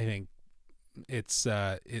on I think it's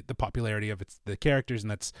the popularity of the characters, and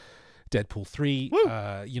that's Deadpool 3.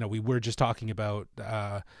 We were just talking about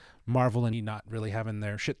Marvel and not really having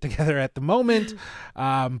their shit together at the moment,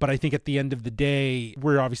 but I think at the end of the day,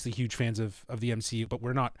 we're obviously huge fans of the MCU, but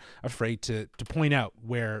we're not afraid to point out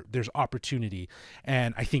where there's opportunity.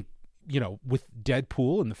 And I think, with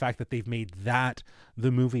Deadpool and the fact that they've made that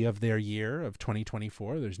the movie of their year of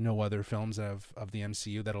 2024, there's no other films of the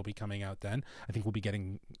MCU that'll be coming out then. I think we'll be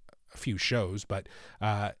getting a few shows, but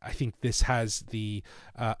I think this has the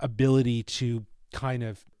ability to kind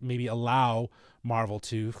of maybe allow Marvel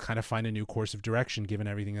to kind of find a new course of direction given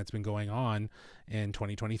everything that's been going on in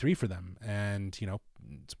 2023 for them. And,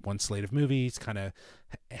 it's one slate of movies, kind of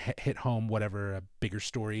hit home whatever a bigger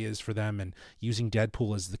story is for them, and using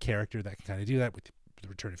Deadpool as the character that can kind of do that with the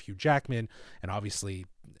return of Hugh Jackman and obviously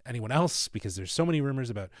anyone else, because there's so many rumors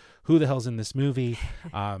about who the hell's in this movie.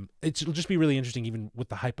 It'll just be really interesting, even with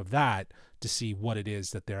the hype of that, to see what it is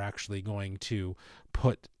that they're actually going to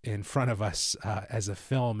put in front of us as a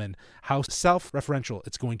film, and how self-referential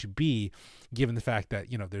it's going to be, given the fact that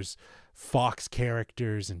there's Fox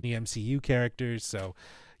characters and the MCU characters. So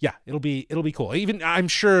yeah, it'll be cool. Even I'm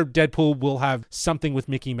sure Deadpool will have something with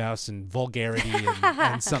Mickey Mouse and vulgarity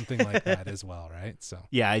and something like that as well, right? So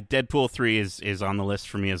yeah, Deadpool 3 is on the list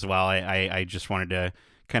for me as well. I just wanted to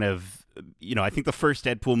kind of, I think the first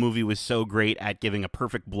Deadpool movie was so great at giving a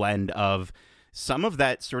perfect blend of some of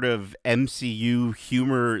that sort of MCU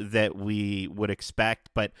humor that we would expect,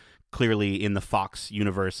 but clearly in the Fox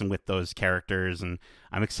universe and with those characters. And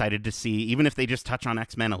I'm excited to see, even if they just touch on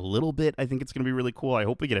X-Men a little bit, I think it's going to be really cool. I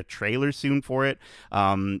hope we get a trailer soon for it.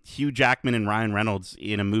 Hugh Jackman and Ryan Reynolds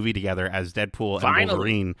in a movie together as Deadpool and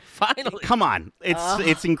Wolverine. Finally. Come on.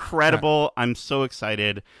 It's incredible. I'm so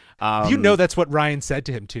excited. That's what Ryan said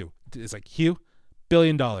to him too. It's like, Hugh, $1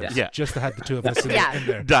 billion, Yeah. just to have the two of us in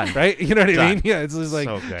there. Done. Right? You know what I Done. mean? Yeah, it's just like,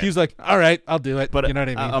 So good. he was like, all right, I'll do it. But you know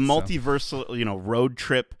what I mean? a multiversal, road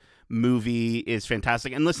trip movie is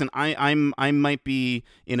fantastic. And listen, I might be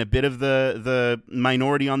in a bit of the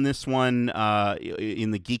minority on this one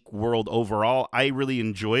in the geek world overall. I really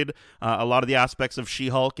enjoyed a lot of the aspects of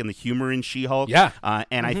She-Hulk and the humor in She-Hulk. Yeah.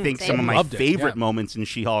 And I think Same. some of my Loved it, favorite yeah. moments in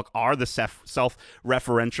She-Hulk are the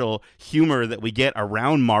self-referential humor that we get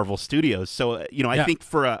around Marvel Studios. So, I think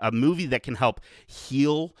for a movie that can help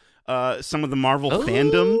heal some of the Marvel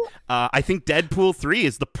fandom, I think Deadpool 3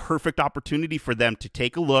 is the perfect opportunity for them to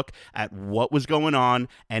take a look at what was going on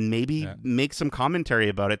and maybe make some commentary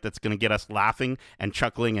about it that's going to get us laughing and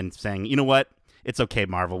chuckling and saying, you know what? It's okay,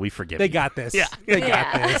 Marvel. We forgive They you. got this. Yeah. They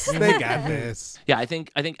got this. They got this. Yeah, I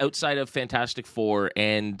think outside of Fantastic Four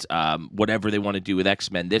and whatever they want to do with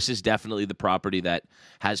X-Men, this is definitely the property that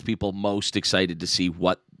has people most excited to see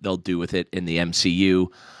what they'll do with it in the MCU.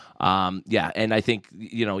 And I think,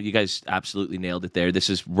 you guys absolutely nailed it there. This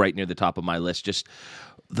is right near the top of my list. Just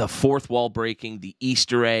the fourth wall breaking, the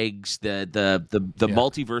Easter eggs, the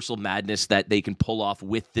multiversal madness that they can pull off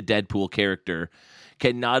with the Deadpool character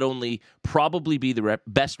can not only probably be the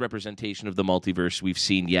best representation of the multiverse we've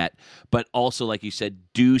seen yet, but also, like you said,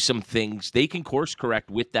 do some things. They can course correct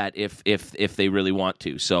with that if they really want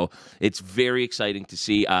to. So it's very exciting to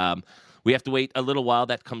see. We have to wait a little while.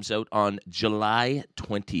 That comes out on July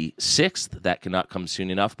 26th. That cannot come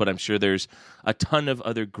soon enough, but I'm sure there's a ton of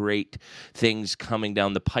other great things coming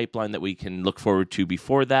down the pipeline that we can look forward to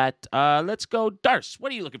before that. Let's go. Darce,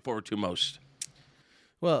 what are you looking forward to most?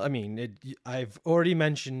 Well, I mean, I've already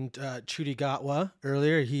mentioned Chudi Gatwa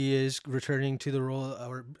earlier. He is returning to the role,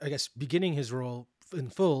 or I guess beginning his role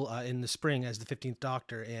in full in the spring as the 15th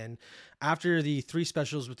Doctor. And after the 3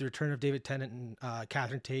 specials with the return of David Tennant and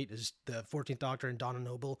Catherine Tate as the 14th Doctor and Donna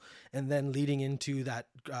Noble, and then leading into that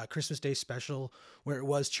Christmas Day special where it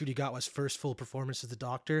was Chudi Gatwa's first full performance as the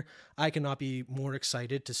Doctor, I cannot be more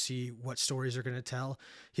excited to see what stories are going to tell.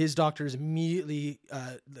 His Doctor is immediately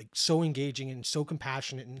so engaging and so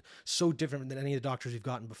compassionate and so different than any of the Doctors we've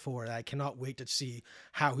gotten before. I cannot wait to see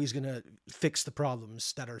how he's going to fix the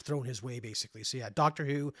problems that are thrown his way, basically. So yeah, Doctor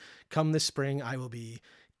Who, come this spring, I will be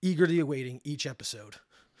eagerly awaiting each episode.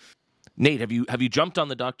 Nate, have you jumped on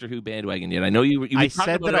the Doctor Who bandwagon yet? I know you I talked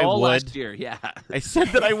said about that it I all would. last year. Yeah. I said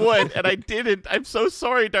that I would, and I didn't. I'm so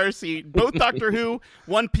sorry, Darcy. Both Doctor Who,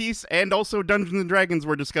 One Piece, and also Dungeons and Dragons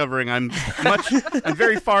we're discovering. I'm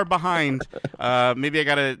very far behind. Maybe I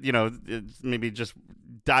gotta, maybe just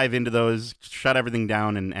dive into those, shut everything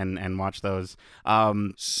down, and watch those.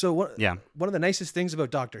 One of the nicest things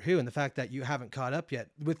about Doctor Who, and the fact that you haven't caught up yet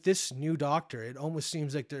with this new Doctor, it almost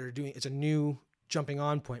seems like it's a new jumping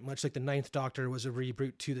on point, much like the 9th Doctor was a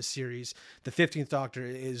reboot to the series. The 15th Doctor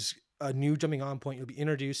is a new jumping on point. You'll be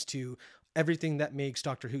introduced to everything that makes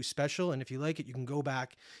Doctor Who special, and if you like it, you can go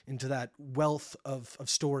back into that wealth of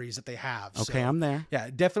stories that they have. Okay, I'm there. Yeah,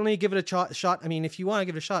 definitely give it a shot. I mean, if you want to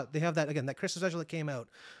give it a shot, they have that Christmas special that came out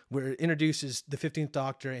where it introduces the 15th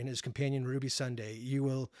Doctor and his companion Ruby Sunday. You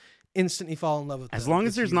will instantly fall in love with them. As long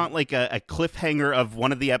as there's not like a cliffhanger of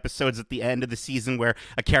one of the episodes at the end of the season where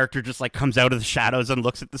a character just like comes out of the shadows and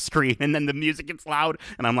looks at the screen and then the music gets loud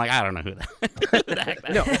and I'm like, I don't know who the heck that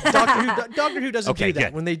No, Doctor Who doesn't do that.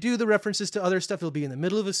 Good. When they do the references to other stuff, it'll be in the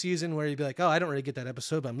middle of a season where you'd be like, oh, I don't really get that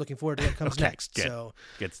episode, but I'm looking forward to what comes next. Good. So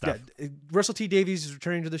Good stuff. Yeah, Russell T Davies is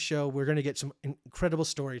returning to the show. We're going to get some incredible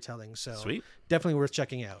storytelling. So Sweet. Definitely worth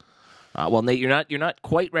checking out. Well, Nate, you're not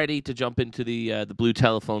quite ready to jump into the blue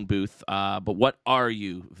telephone booth. But what are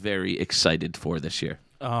you very excited for this year?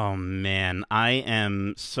 Oh man, I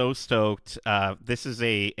am so stoked. This is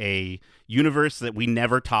a universe that we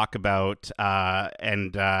never talk about,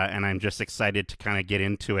 and I'm just excited to kind of get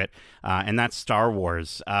into it. And that's Star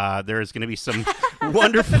Wars. There is going to be some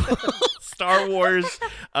wonderful Star Wars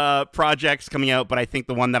projects coming out, but I think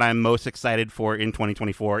the one that I'm most excited for in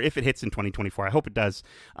 2024, if it hits in 2024, I hope it does,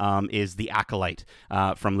 is The Acolyte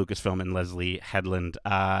from Lucasfilm and Leslie Headland.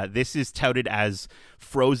 This is touted as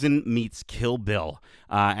Frozen meets Kill Bill,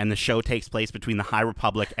 and the show takes place between the High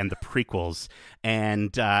Republic and the prequels.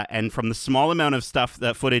 And from the small amount of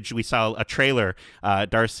the footage we saw, a trailer,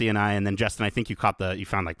 Darcy and I, and then Justin, I think you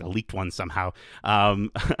found like the leaked one somehow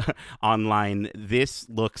online. This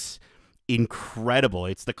looks incredible.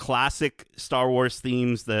 It's the classic Star Wars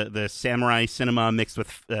themes, the samurai cinema mixed with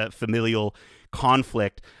familial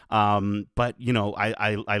conflict. But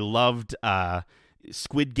I loved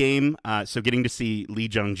Squid Game, so getting to see Lee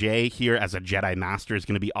Jung-jae here as a Jedi Master is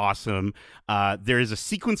going to be awesome. There is a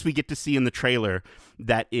sequence we get to see in the trailer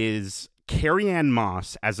that is Carrie-Anne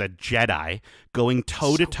Moss as a Jedi going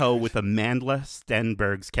toe-to-toe with Amandla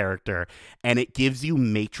Stenberg's character, and it gives you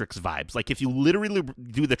Matrix vibes. Like, if you literally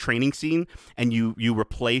do the training scene and you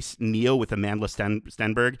replace Neo with Amandla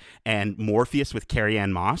Stenberg and Morpheus with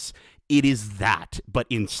Carrie-Anne Moss, it is that, but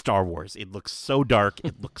in Star Wars. It looks so dark.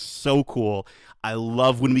 It looks so cool. I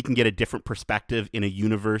love when we can get a different perspective in a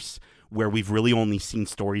universe where we've really only seen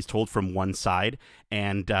stories told from one side,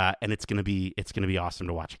 and it's gonna be awesome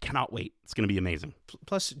to watch. I cannot wait. It's gonna be amazing.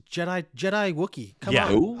 Plus Jedi Wookiee. Come Yeah.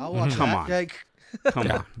 on, Ooh. I'll watch Come that. on. Like, Come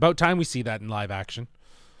Yeah, on. about time we see that in live action.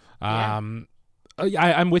 Yeah.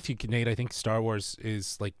 I'm with you, Nate. I think Star Wars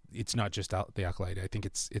is like, it's not just the Acolyte. I think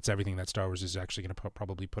it's everything that Star Wars is actually going to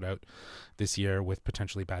probably put out this year, with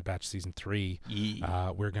potentially Bad Batch season 3.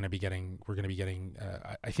 We're going to be getting.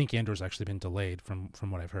 I think Andor's actually been delayed from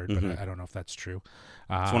what I've heard, but I don't know if that's true.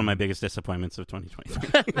 It's one of my biggest disappointments of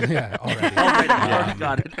 2023. Yeah, already. Already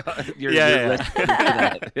got it. You're Yeah.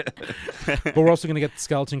 But we're also going to get the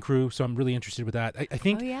Skeleton Crew, so I'm really interested with that. I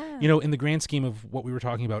think, Oh, yeah. in the grand scheme of what we were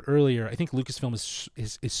talking about earlier, I think Lucasfilm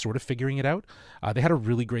is sort of figuring it out. They had a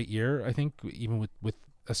really great year, I think, even with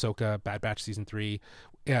Ahsoka, Bad Batch season 3,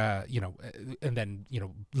 and then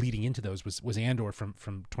leading into those was Andor from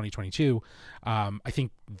 2022. I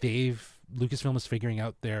think Lucasfilm is figuring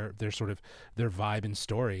out their sort of their vibe and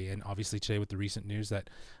story, and obviously today with the recent news that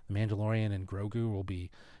The Mandalorian and Grogu will be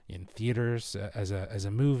in theaters as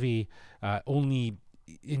a movie, only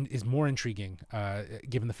is more intriguing,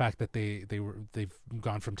 given the fact that they've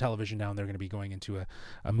gone from television now and they're going to be going into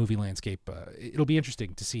a movie landscape. It'll be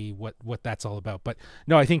interesting to see what that's all about. But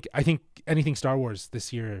no, I think anything Star Wars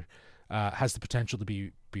this year has the potential to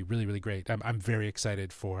be really, really great. I'm very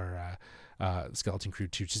excited for Skeleton Crew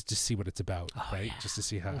 2, just to see what it's about, right? Yeah. Just to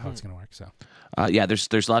see how it's going to work. So,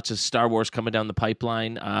 there's lots of Star Wars coming down the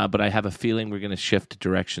pipeline, but I have a feeling we're going to shift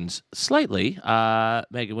directions slightly.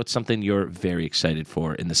 Megan, what's something you're very excited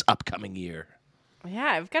for in this upcoming year? Yeah,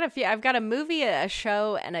 I've got a few. I've got a movie, a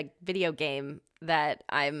show, and a video game that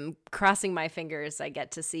I'm crossing my fingers I get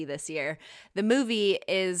to see this year. The movie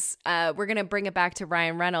is we're going to bring it back to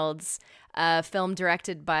Ryan Reynolds. a film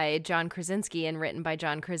directed by John Krasinski and written by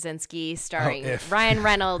John Krasinski, starring If. Ryan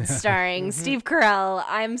Reynolds, starring Steve Carell.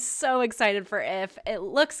 I'm so excited for If. It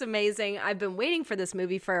looks amazing. I've been waiting for this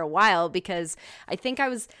movie for a while because I think I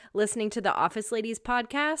was listening to the Office Ladies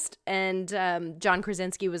podcast, and John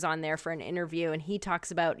Krasinski was on there for an interview, and he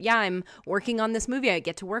talks about, I'm working on this movie. I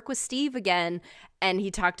get to work with Steve again. And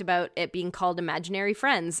he talked about it being called Imaginary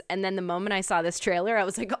Friends. And then the moment I saw this trailer, I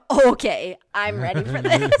was like, okay, I'm ready for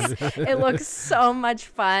this. It looks so much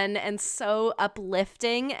fun and so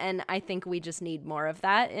uplifting. And I think we just need more of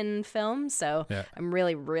that in film. So I'm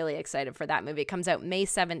really, really excited for that movie. It comes out May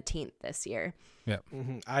 17th this year. Yeah.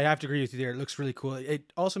 I have to agree with you there. It looks really cool.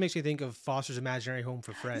 It also makes me think of Foster's Imaginary Home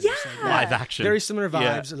for Friends. Yeah. Live action. Very similar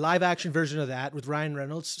vibes. A live action version of that with Ryan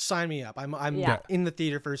Reynolds. Sign me up. I'm in the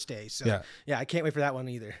theater first day. So I can't wait for that one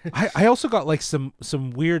either. I also got like some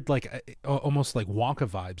weird like almost like Wonka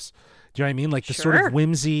vibes. Do you know what I mean? Like the sort of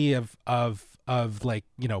whimsy of like,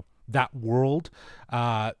 that world,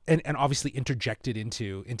 and obviously interjected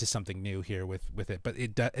into something new here with it. But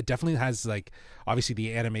it definitely has like obviously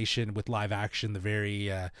the animation with live action, the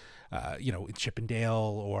very Chip and Dale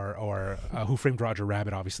or Who Framed Roger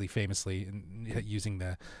Rabbit, obviously famously using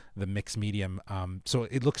the mixed medium. So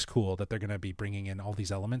it looks cool that they're going to be bringing in all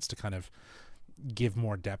these elements to kind of give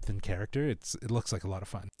more depth and character. It looks like a lot of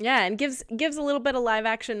fun. Yeah, and gives a little bit of live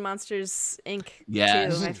action Monsters Inc.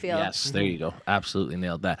 too, I feel. Yes, there you go. Absolutely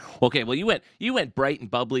nailed that. Okay, well you went bright and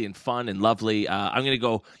bubbly and fun and lovely. I'm going to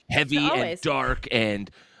go heavy and dark, and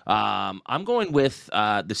I'm going with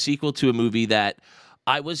the sequel to a movie that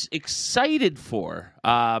I was excited for,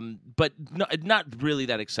 but not really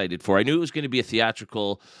that excited for. I knew it was going to be a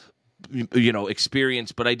theatrical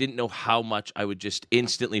experience, but I didn't know how much I would just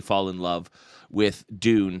instantly fall in love with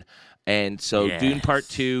Dune. And so Dune Part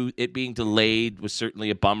 2, it being delayed was certainly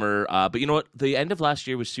a bummer. But you know what? The end of last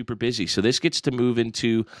year was super busy. So this gets to move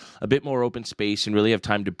into a bit more open space and really have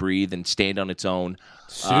time to breathe and stand on its own.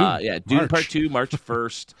 Dune Part 2, March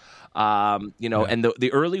 1st. And the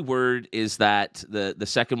early word is that the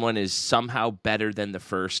second one is somehow better than the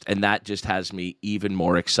first, and that just has me even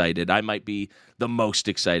more excited. I might be the most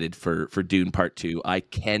excited for Dune Part 2. I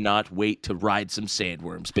cannot wait to ride some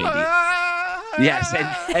sandworms, baby. Yes,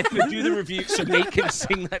 and to do the review so Nate can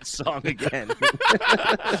sing that song again.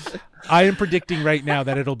 I am predicting right now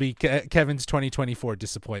that it'll be Kevin's 2024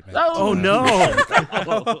 disappointment. Oh no!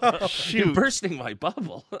 You're bursting my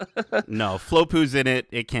bubble. No, Flopu's in it.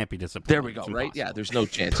 It can't be disappointing. There we go. Right? Yeah, there's no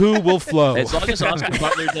chance. Poo will flow. As long as Austin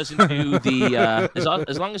Butler doesn't do the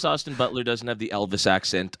as long as Austin Butler doesn't have the Elvis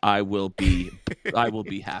accent, I will be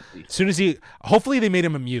happy. As soon as hopefully they made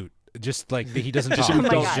him a mute. Just like he doesn't talk.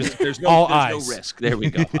 There's no eyes. No risk. There we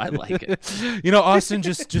go. I like it. Austin,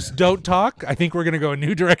 just don't talk. I think we're gonna go a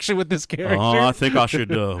new direction with this character. Oh, I think I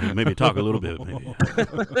should maybe talk a little bit. Maybe.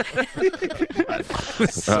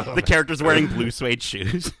 The character's wearing blue suede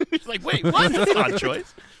shoes. He's like, wait, what? That's not a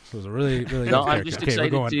choice. It was a really, really no, I'm just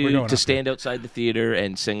excited to stand outside the theater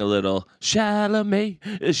and sing a little Chalamet,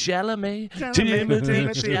 Timothy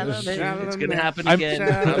Chalamet. It's going to happen again.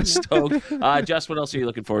 I'm stoked. Just what else are you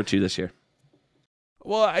looking forward to this year?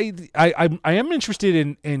 Well, I am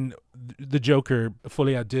interested in the Joker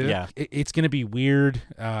Folie à Deux. Yeah. It's going to be weird.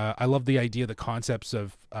 I love the idea, the concepts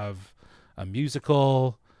of a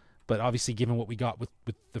musical, but obviously given what we got with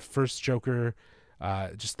the first Joker,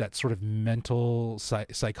 just that sort of mental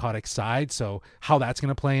psychotic side. So how that's going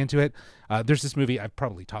to play into it. There's this movie I've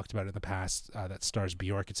probably talked about in the past that stars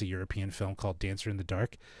Bjork. It's a European film called Dancer in the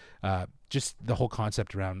Dark. Just the whole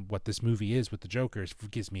concept around what this movie is with the Joker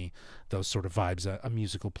gives me those sort of vibes, a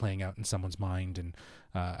musical playing out in someone's mind and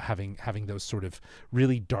having those sort of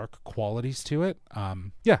really dark qualities to it.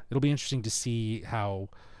 It'll be interesting to see how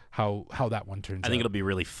that one turns out. I think it'll be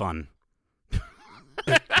really fun.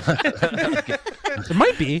 It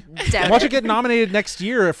might be. Watch it get nominated next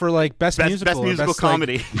year for like best musical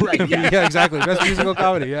comedy. Like, right? Yeah, exactly. Best musical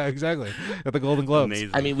comedy. Yeah, exactly. At the Golden Globes. Amazing.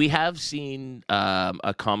 I mean, we have seen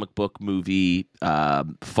a comic book movie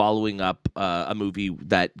following up a movie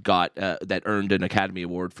that earned an Academy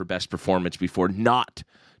Award for Best Performance before not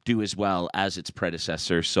do as well as its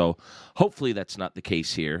predecessor. So hopefully that's not the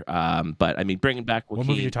case here. But I mean, bringing back Joaquin, what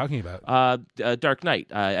movie are you talking about? Dark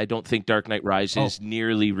Knight. I don't think Dark Knight Rises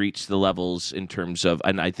nearly reached the levels in terms of,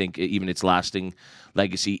 and I think even its lasting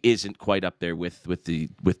legacy isn't quite up there with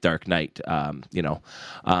Dark Knight. So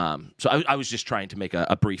I was just trying to make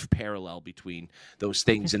a brief parallel between those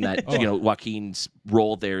things, and that Joaquin's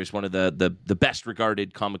role there is one of the best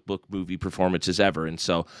regarded comic book movie performances ever, and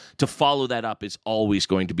so to follow that up is always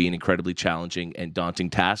going to to be an incredibly challenging and daunting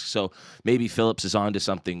task. So maybe Phillips is on to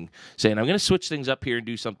something, saying, I'm going to switch things up here and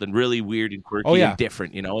do something really weird and quirky and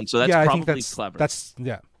different, and so that's probably clever.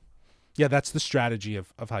 That's the strategy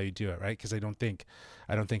of how you do it, right? Because I don't think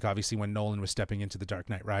obviously when Nolan was stepping into The Dark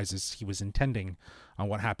Knight Rises, he was intending on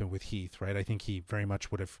what happened with Heath, right? I think he very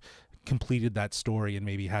much would have completed that story and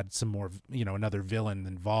maybe had some more, another villain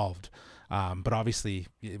involved. But obviously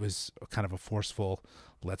it was kind of a forceful,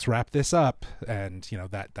 let's wrap this up. And,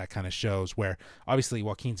 that kind of shows where obviously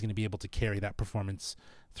Joaquin's going to be able to carry that performance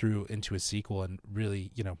through into a sequel and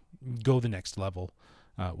really, go the next level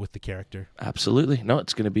with the character. Absolutely. No,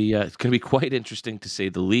 it's going to be quite interesting to say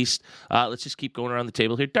the least. Let's just keep going around the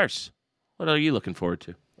table here. Darce, what are you looking forward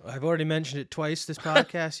to? I've already mentioned it twice this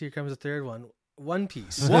podcast. Here comes the third one. One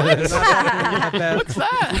Piece. What? What's that?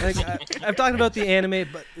 I've talked about the anime,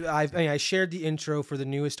 but I shared the intro for the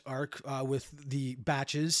newest arc with the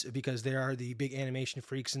batches because they are the big animation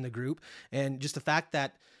freaks in the group, and just the fact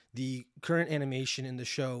that the current animation in the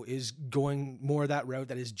show is going more that route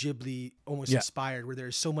that is Ghibli almost inspired, where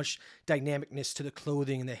there's so much dynamicness to the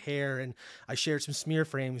clothing and the hair. And I shared some smear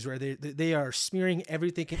frames where they are smearing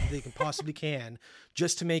everything they can possibly can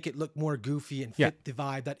just to make it look more goofy and fit the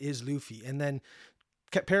vibe that is Luffy. And then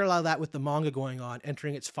parallel that with the manga going on,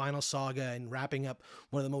 entering its final saga and wrapping up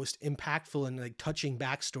one of the most impactful and touching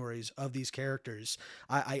backstories of these characters.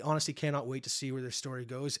 I honestly cannot wait to see where their story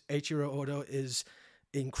goes. Eiichiro Oda is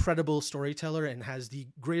incredible storyteller and has the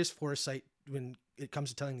greatest foresight when it comes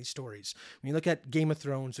to telling these stories. When you look at Game of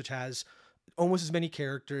Thrones, which has almost as many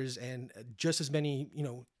characters and just as many,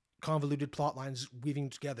 convoluted plot lines weaving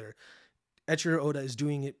together, Eiichiro Oda is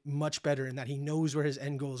doing it much better in that he knows where his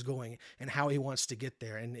end goal is going and how he wants to get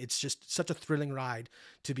there. And it's just such a thrilling ride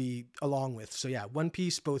to be along with. So yeah, One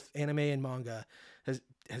Piece, both anime and manga, has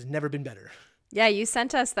never been better. Yeah, you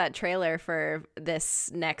sent us that trailer for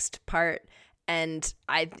this next part. And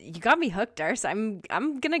you got me hooked, Darce.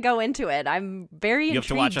 I'm gonna go into it. I'm very intrigued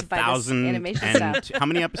to watch by this animation stuff. How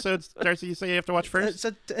many episodes, Darcy? You say you have to watch first?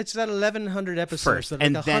 It's at 1,100 episodes. First, but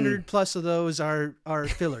and 100 plus of those are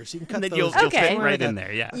fillers. You can cut then those. you'll fit right in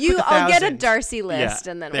there. Yeah. I'll get a Darcy list,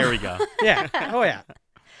 and then there we go. Yeah. Oh yeah.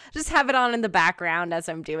 Just have it on in the background as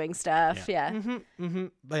I'm doing stuff. Yeah. Mm-hmm, mm-hmm.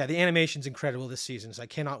 But yeah, the animation's incredible this season, so I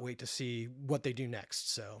cannot wait to see what they do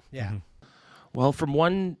next. So yeah. Mm-hmm. Well, from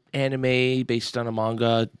one anime based on a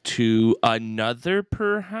manga to another,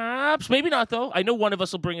 perhaps. Maybe not, though. I know one of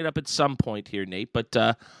us will bring it up at some point here, Nate, but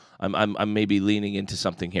I'm maybe leaning into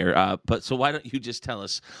something here. But so why don't you just tell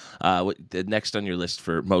us what the next on your list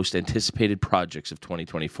for most anticipated projects of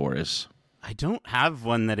 2024 is? I don't have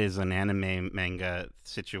one that is an anime manga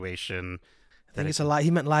situation. I think it's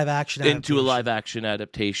he meant live action. Into a live action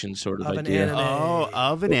adaptation sort of idea. Anime. Oh,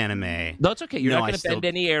 of an anime. No, it's okay. You're not going to bend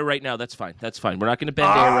any air right now. That's fine. We're not going to bend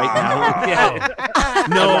air right now. Yeah.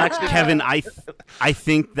 No, Kevin, I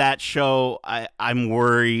think that show, I'm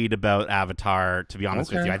worried about Avatar, to be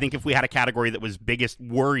honest with you. I think if we had a category that was biggest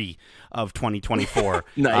worry of 2024,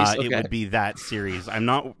 nice. It would be that series. I'm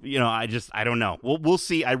not, I don't know. We'll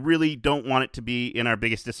see. I really don't want it to be in our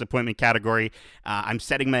biggest disappointment category. I'm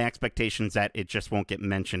setting my expectations that it just won't get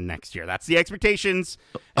mentioned next year. That's the expectations.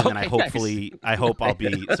 And then I hope I'll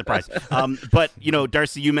be surprised. But,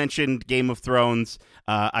 Darcy, you mentioned Game of Thrones.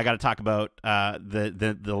 I got to talk about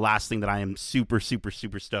the last thing that I am super, super,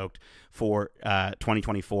 super stoked for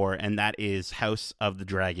 2024, and that is House of the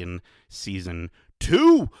Dragon Season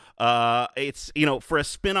 2. It's, for a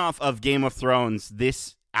spinoff of Game of Thrones,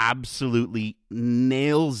 this absolutely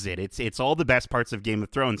nails it. It's all the best parts of Game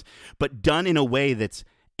of Thrones, but done in a way that's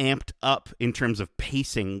amped up in terms of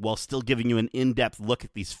pacing while still giving you an in-depth look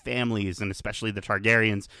at these families and especially the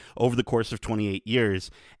Targaryens over the course of 28 years.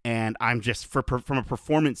 And I'm just, from a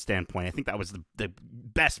performance standpoint, I think that was the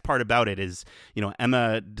best part about it is,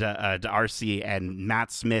 Emma D'Arcy and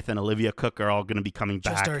Matt Smith and Olivia Cook are all going to be coming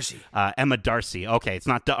back. Just Darcy. Emma D'Arcy. Okay, it's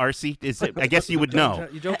not D'Arcy. I guess you would know.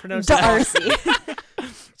 You don't pronounce D'Arcy.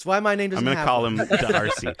 That's why my name doesn't I'm going to call him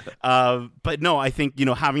D'Arcy. But no, I think,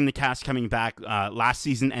 having the cast coming back, last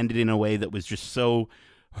season ended in a way that was just so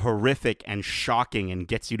horrific and shocking and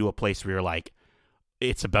gets you to a place where you're like,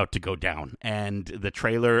 it's about to go down. And the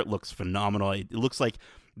trailer looks phenomenal. It looks like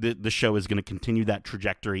the show is going to continue that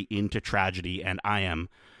trajectory into tragedy, and I am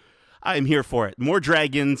here for it. More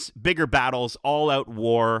dragons, bigger battles, all-out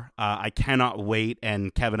war. I cannot wait.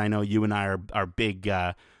 And Kevin, I know you and I are big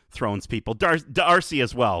Thrones people. D'Arcy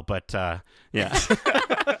as well, but yeah.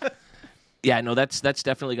 Yeah, no, that's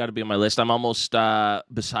definitely got to be on my list. I'm almost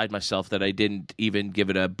beside myself that I didn't even give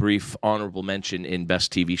it a brief honorable mention in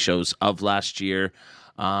best TV shows of last year.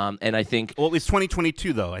 And I think, Well, it was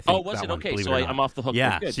 2022 though. I think. oh, was that it? one, Okay, believe so it or not. I'm off the hook.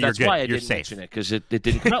 Yeah, Good. so That's you're good. why I You're didn't safe. mention it, because it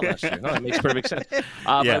didn't come out last year. No, it makes perfect sense. But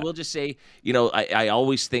I will just say, I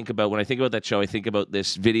always think about, when I think about that show, I think about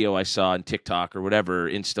this video I saw on TikTok or whatever,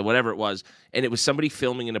 Insta, whatever it was, and it was somebody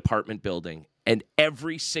filming an apartment building, and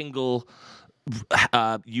every single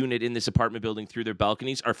unit in this apartment building through their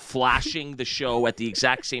balconies are flashing the show at the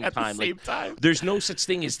exact same At the time. same time. There's no such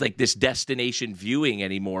thing as like this destination viewing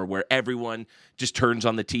anymore, where everyone just turns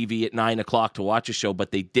on the TV at 9:00 to watch a show.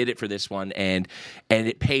 But they did it for this one, and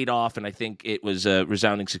it paid off. And I think it was a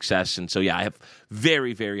resounding success. And so yeah, I have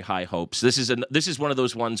very, very high hopes. This is one of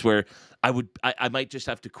those ones where I might just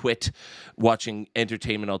have to quit watching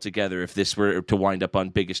entertainment altogether if this were to wind up on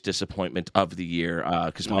biggest disappointment of the year,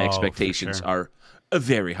 because my expectations are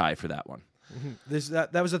very high for that one.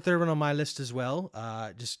 That was the third one on my list as well.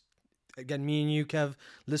 Just again, me and you, Kev,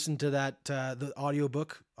 listened to that the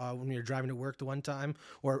audiobook when we were driving to work the one time,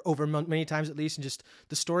 or over many times at least, and just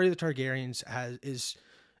the story of the Targaryens is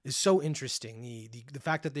so interesting. The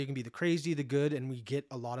fact that they can be the crazy, the good, and we get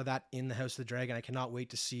a lot of that in the House of the Dragon. I cannot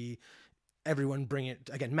wait to see everyone bring it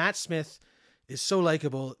again. Matt Smith is so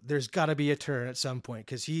likable. There's got to be a turn at some point,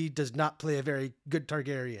 because he does not play a very good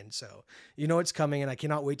Targaryen. So it's coming, and I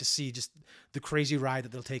cannot wait to see just the crazy ride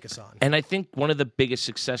that they'll take us on. And I think one of the biggest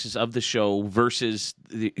successes of the show versus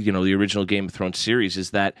the original Game of Thrones series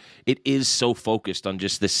is that it is so focused on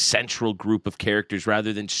just this central group of characters,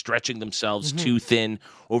 rather than stretching themselves too thin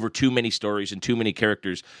over too many stories and too many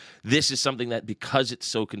characters. This is something that, because it's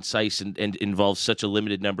so concise and involves such a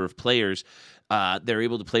limited number of players, they're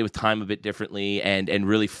able to play with time a bit differently and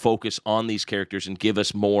really focus on these characters and give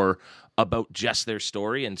us more about just their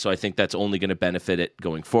story. And so I think that's only going to benefit it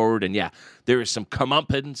going forward. And yeah, there is some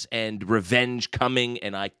comeuppance and revenge coming,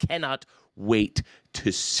 and I cannot wait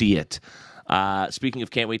to see it. Speaking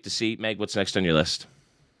of can't wait to see, Meg, what's next on your list?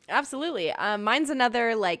 Absolutely. Mine's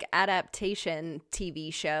another adaptation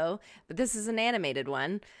TV show, but this is an animated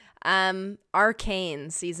one.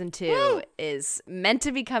 Arcane season 2 is meant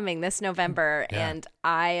to be coming this November, and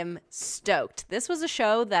I am stoked. This was a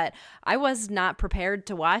show that I was not prepared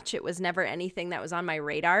to watch. It was never anything that was on my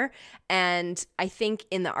radar, and I think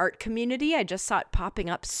in the art community, I just saw it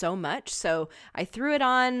popping up so much, so I threw it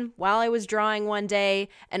on while I was drawing one day,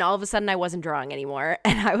 and all of a sudden I wasn't drawing anymore,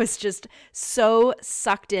 and I was just so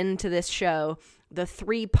sucked into this show. The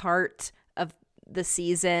 3-part of the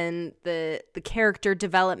season, the character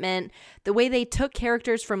development, the way they took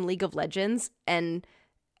characters from League of Legends and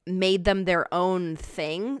made them their own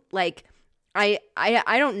thing. I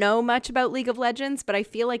don't know much about League of Legends, but I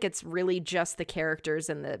feel like it's really just the characters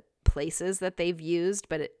and the places that they've used,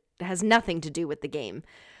 but it has nothing to do with the game.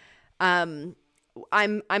 I'm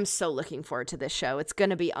so looking forward to this show. It's going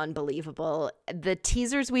to be unbelievable. The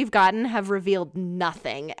teasers we've gotten have revealed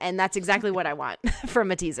nothing, and that's exactly what I want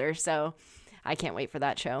from a teaser. So I can't wait for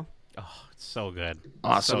that show. Oh, it's so good.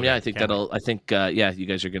 Awesome. So yeah, good. I think Can't that'll. wait. I think you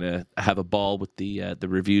guys are gonna have a ball with the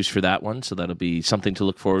reviews for that one. So that'll be something to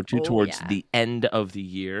look forward to towards the end of the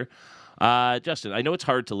year. Justin, I know it's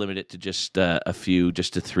hard to limit it to just a few,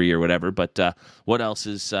 just to 3 or whatever. But what else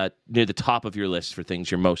is near the top of your list for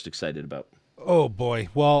things you're most excited about? Oh boy.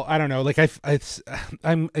 Well, I don't know.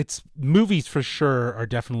 It's movies for sure are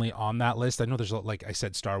definitely on that list. I know there's, like I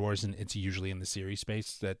said, Star Wars, and it's usually in the series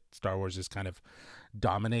space that Star Wars is kind of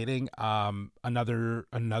dominating. Another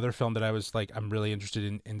film that I was I'm really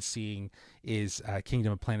interested in seeing is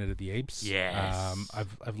Kingdom of Planet of the Apes. Yes.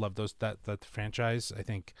 I've loved that franchise. I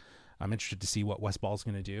think I'm interested to see what Wes Ball's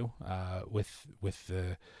going to do with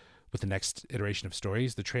the next iteration of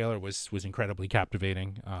stories. The trailer was incredibly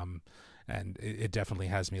captivating. And it definitely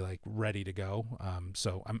has me ready to go.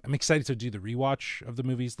 So I'm excited to do the rewatch of the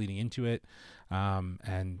movies leading into it,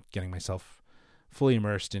 and getting myself fully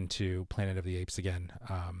immersed into Planet of the Apes again.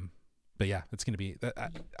 But yeah, it's going to be.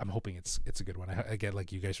 I'm hoping it's a good one. Again,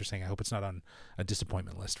 like you guys were saying, I hope it's not on a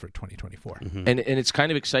disappointment list for 2024. Mm-hmm. And it's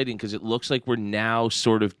kind of exciting because it looks like we're now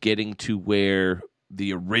sort of getting to where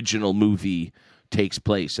the original movie takes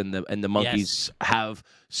place, and the monkeys have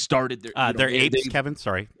started their They're apes, Kevin.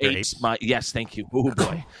 Sorry, they're apes. Yes, thank you. Oh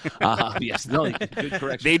boy, yes, no, good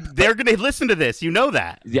correction. They're going to listen to this. You know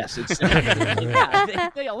that. Yes, it's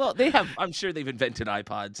they have. I'm sure they've invented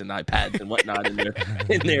iPods and iPads and whatnot in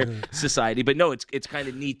their society. But no, it's kind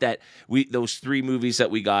of neat that those 3 movies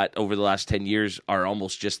that we got over the last 10 years are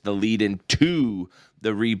almost just the lead into the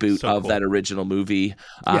reboot of that original movie.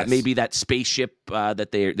 Yes. Maybe that spaceship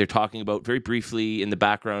that they're talking about very briefly in the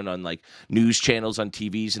background on news channels on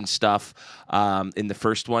TV babies and stuff in the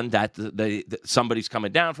first one. That somebody's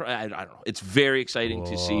coming down from. I don't know. It's very exciting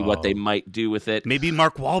to see what they might do with it. Maybe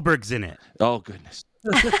Mark Wahlberg's in it. Oh goodness.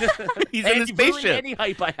 He's in the spaceship. Any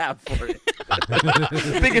hype I have for it.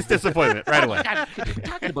 Biggest disappointment right away. We're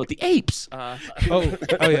talking about the apes. Oh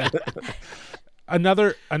yeah.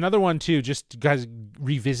 Another one too. Just guys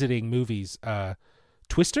revisiting movies.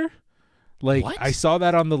 Twister. Like What? I saw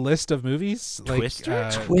that on the list of movies. Like, Twister?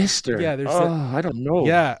 Twister. Yeah, there's I don't know.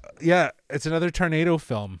 Yeah, it's another tornado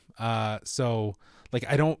film. So like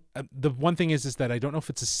I don't. The one thing is that I don't know if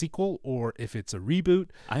it's a sequel or if it's a reboot.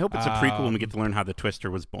 I hope it's a prequel when we get to learn how the Twister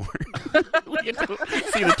was born. We get to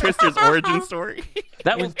see the Twister's origin story.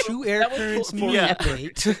 That In was two air currents meet Yeah.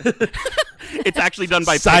 fate. It's actually done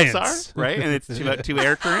by Science. Pixar, right? And it's two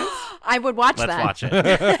air currents. I would watch Let's that. watch it.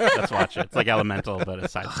 Let's watch it. It's like Elemental, but a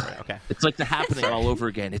side story. Okay. It's like The Happening all over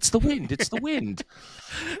again. It's the wind. It's the wind.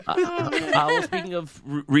 Well, speaking of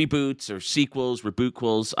reboots or sequels,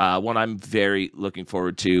 rebootquels, one I'm very looking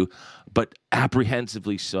forward to, but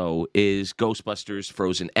apprehensively so, is Ghostbusters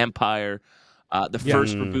Frozen Empire. The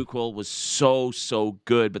first rebootquel was so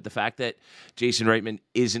good, but the fact that Jason Reitman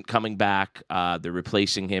isn't coming back, they're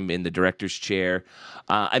replacing him in the director's chair.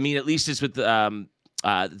 I mean, at least it's with the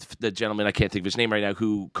gentleman, I can't think of his name right now,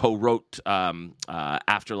 who co-wrote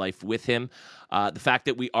Afterlife with him. The fact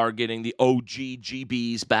that we are getting the OG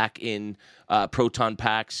GBs back in proton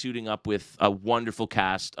packs, suiting up with a wonderful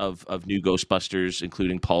cast of new Ghostbusters,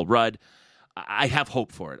 including Paul Rudd. I have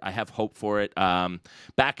hope for it.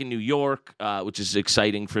 Back in New York, which is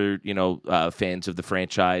exciting for fans of the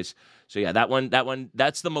franchise. So yeah,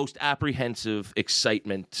 that's the most apprehensive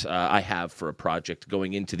excitement I have for a project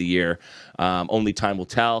going into the year. Only time will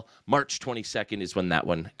tell. March 22nd is when that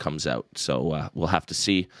one comes out. So we'll have to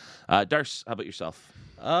see. Darce, how about yourself?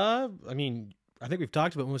 I mean, I think we've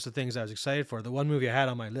talked about most of the things I was excited for. The one movie I had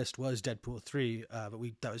on my list was Deadpool 3, but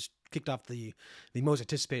that was kicked off the most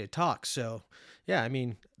anticipated talks. So, yeah, I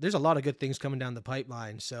mean, there's a lot of good things coming down the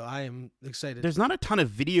pipeline. So I am excited. There's not a ton of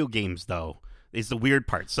video games though. Is the weird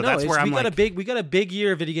part. So No, that's where we got a big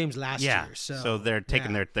year of video games last year. So they're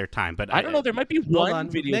taking their time. But I don't know. There might be one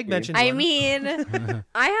video Meg game. mentioned I one. mean,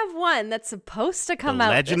 I have one that's supposed to come The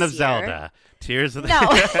out Legend this of year. Zelda. Tears of the No.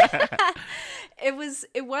 It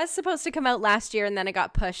was supposed to come out last year and then it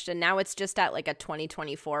got pushed and now it's just at like a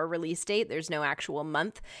 2024 release date. There's no actual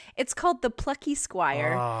month. It's called The Plucky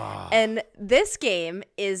Squire. And this game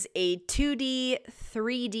is a 2D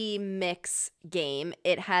 3D mix game.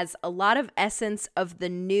 It has a lot of essence of the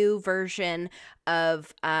new version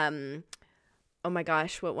of oh my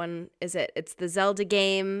gosh, what one is it? It's the Zelda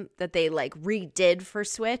game that they like redid for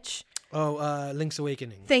Switch. Link's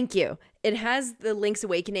Awakening. Thank you. It has the Link's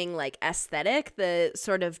Awakening like aesthetic, the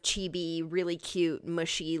sort of chibi, really cute,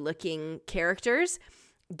 mushy looking characters.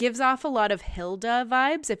 Gives off a lot of Hilda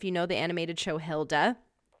vibes, if you know the animated show Hilda.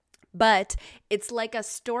 But it's like a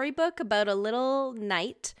storybook about a little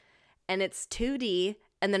knight, and it's 2D,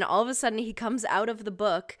 and then all of a sudden he comes out of the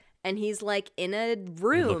book and he's like in a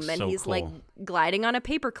room and so he's cool. like gliding on a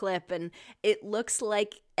paperclip and it looks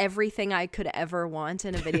like everything I could ever want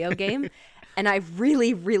in a video game. And I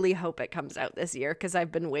really, really hope it comes out this year because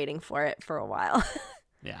I've been waiting for it for a while.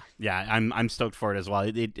 Yeah, I'm stoked for it as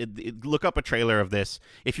well. Look up a trailer of this.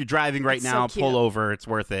 If you're driving right It's now, so cute. pull over. It's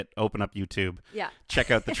worth it. Open up YouTube. Yeah.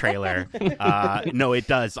 Check out the trailer. No, it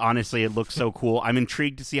does. Honestly, it looks so cool. I'm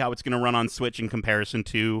intrigued to see how it's going to run on Switch in comparison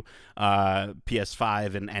to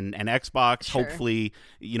PS5 and Xbox. Sure. Hopefully,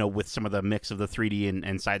 with some of the mix of the 3D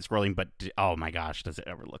and side-scrolling. But, oh my gosh, does it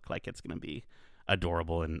ever look like it's going to be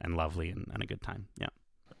adorable and lovely and a good time. Yeah.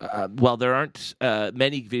 Well, there aren't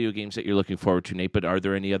many video games that you're looking forward to, Nate, but are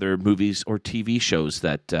there any other movies or TV shows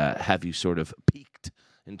that have you sort of piqued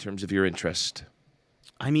in terms of your interest?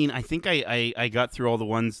 I mean, I think I got through all the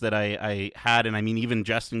ones that I had, and I mean, even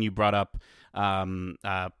Justin, you brought up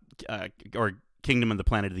or Kingdom of the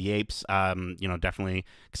Planet of the Apes. Definitely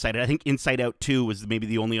excited. I think Inside Out 2 was maybe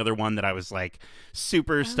the only other one that I was like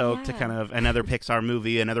super stoked to kind of another Pixar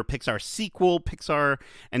movie, another Pixar sequel. Pixar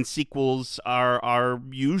and sequels are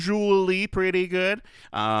usually pretty good.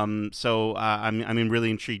 So I'm really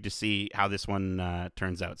intrigued to see how this one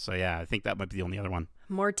turns out. So yeah, I think that might be the only other one.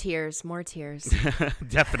 More tears.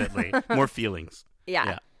 Definitely more feelings.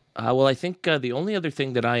 Yeah. Well, I think the only other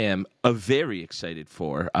thing that I am very excited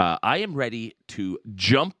for, I am ready to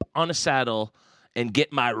jump on a saddle and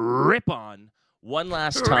get my rip on one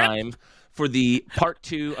last time for the part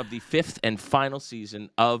 2 of the 5th and final season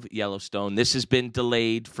of Yellowstone. This has been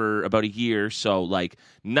delayed for about a year, so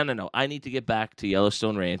no. I need to get back to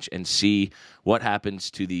Yellowstone Ranch and see what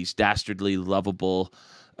happens to these dastardly, lovable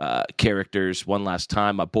characters one last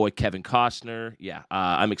time. My boy Kevin Costner. Yeah,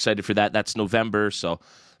 I'm excited for that. That's November, so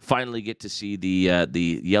finally get to see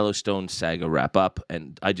the Yellowstone saga wrap up.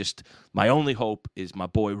 And my only hope is my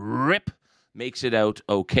boy Rip makes it out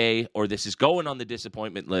okay, or this is going on the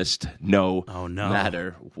disappointment list no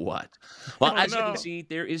matter what. Well, as you can see,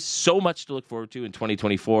 there is so much to look forward to in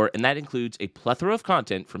 2024, and that includes a plethora of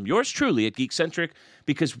content from yours truly at Geekcentric,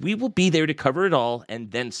 because we will be there to cover it all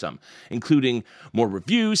and then some, including more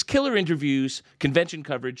reviews, killer interviews, convention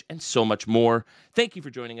coverage, and so much more. Thank you for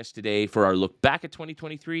joining us today for our look back at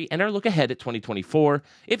 2023 and our look ahead at 2024.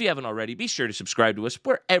 If you haven't already, be sure to subscribe to us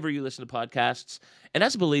wherever you listen to podcasts. And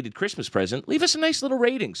as a belated Christmas present, leave us a nice little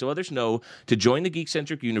rating so others know to join the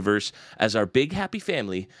Geekcentric universe as our big happy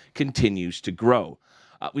family continues to grow.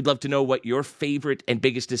 We'd love to know what your favorite and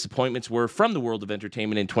biggest disappointments were from the world of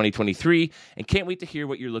entertainment in 2023, and can't wait to hear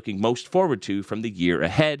what you're looking most forward to from the year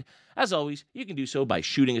ahead. As always, you can do so by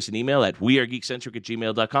shooting us an email at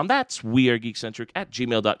wearegeekcentric@gmail.com. That's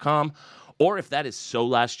wearegeekcentric@gmail.com. Or if that is so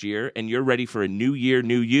last year and you're ready for a new year,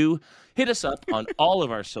 new you, hit us up on all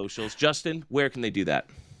of our socials. Justin, where can they do that?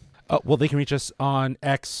 Well, they can reach us on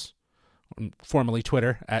X, formerly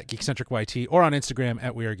Twitter, at GeekcentricYT, or on Instagram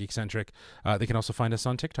at WeAreGeekcentric. They can also find us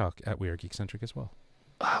on TikTok at WeAreGeekcentric as well.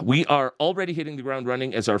 We are already hitting the ground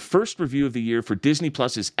running as our first review of the year for Disney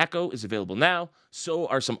Plus's Echo is available now. So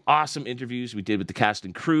are some awesome interviews we did with the cast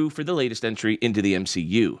and crew for the latest entry into the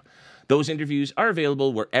MCU. Those interviews are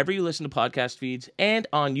available wherever you listen to podcast feeds and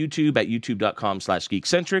on YouTube at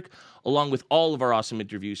youtube.com/geekcentric, along with all of our awesome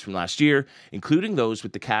interviews from last year, including those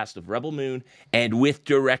with the cast of Rebel Moon and with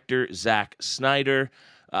director Zack Snyder.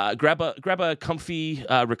 Grab a comfy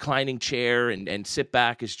reclining chair and sit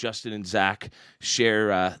back as Justin and Zach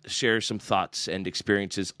share some thoughts and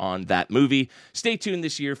experiences on that movie. Stay tuned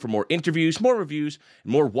this year for more interviews, more reviews,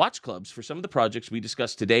 and more watch clubs for some of the projects we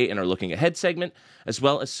discussed today in our Looking Ahead segment, as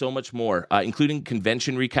well as so much more, including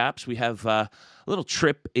convention recaps. We have a little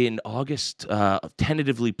trip in August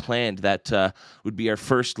tentatively planned that would be our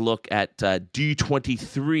first look at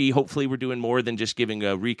D23. Hopefully we're doing more than just giving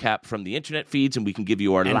a recap from the internet feeds, and we can give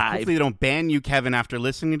you our live. Hopefully they don't ban you, Kevin, after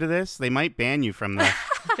listening to this. They might ban you from the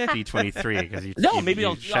D23 because maybe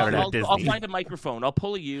I'll find a microphone. I'll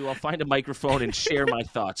pull I'll find a microphone and share my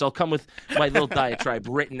thoughts. I'll come with my little diatribe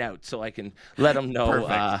written out so I can let them know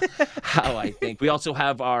how I think. We also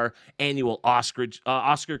have our annual Oscar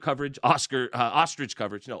coverage coming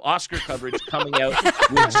out,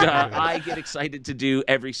 which I get excited to do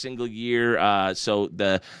every single year. So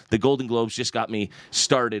the Golden Globes just got me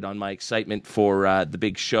started on my excitement for the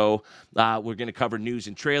big show. We're going to cover news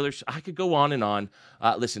and trailers. I could go on and on.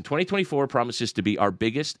 Listen, 2024 promises to be our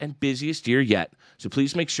biggest and busiest year yet. So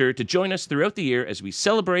please make sure to join us throughout the year as we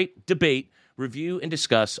celebrate, debate, review, and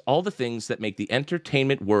discuss all the things that make the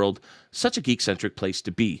entertainment world such a geek-centric place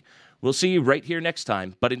to be. We'll see you right here next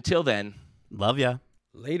time. But until then, love ya.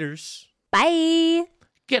 Laters. Bye.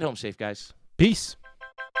 Get home safe, guys. Peace.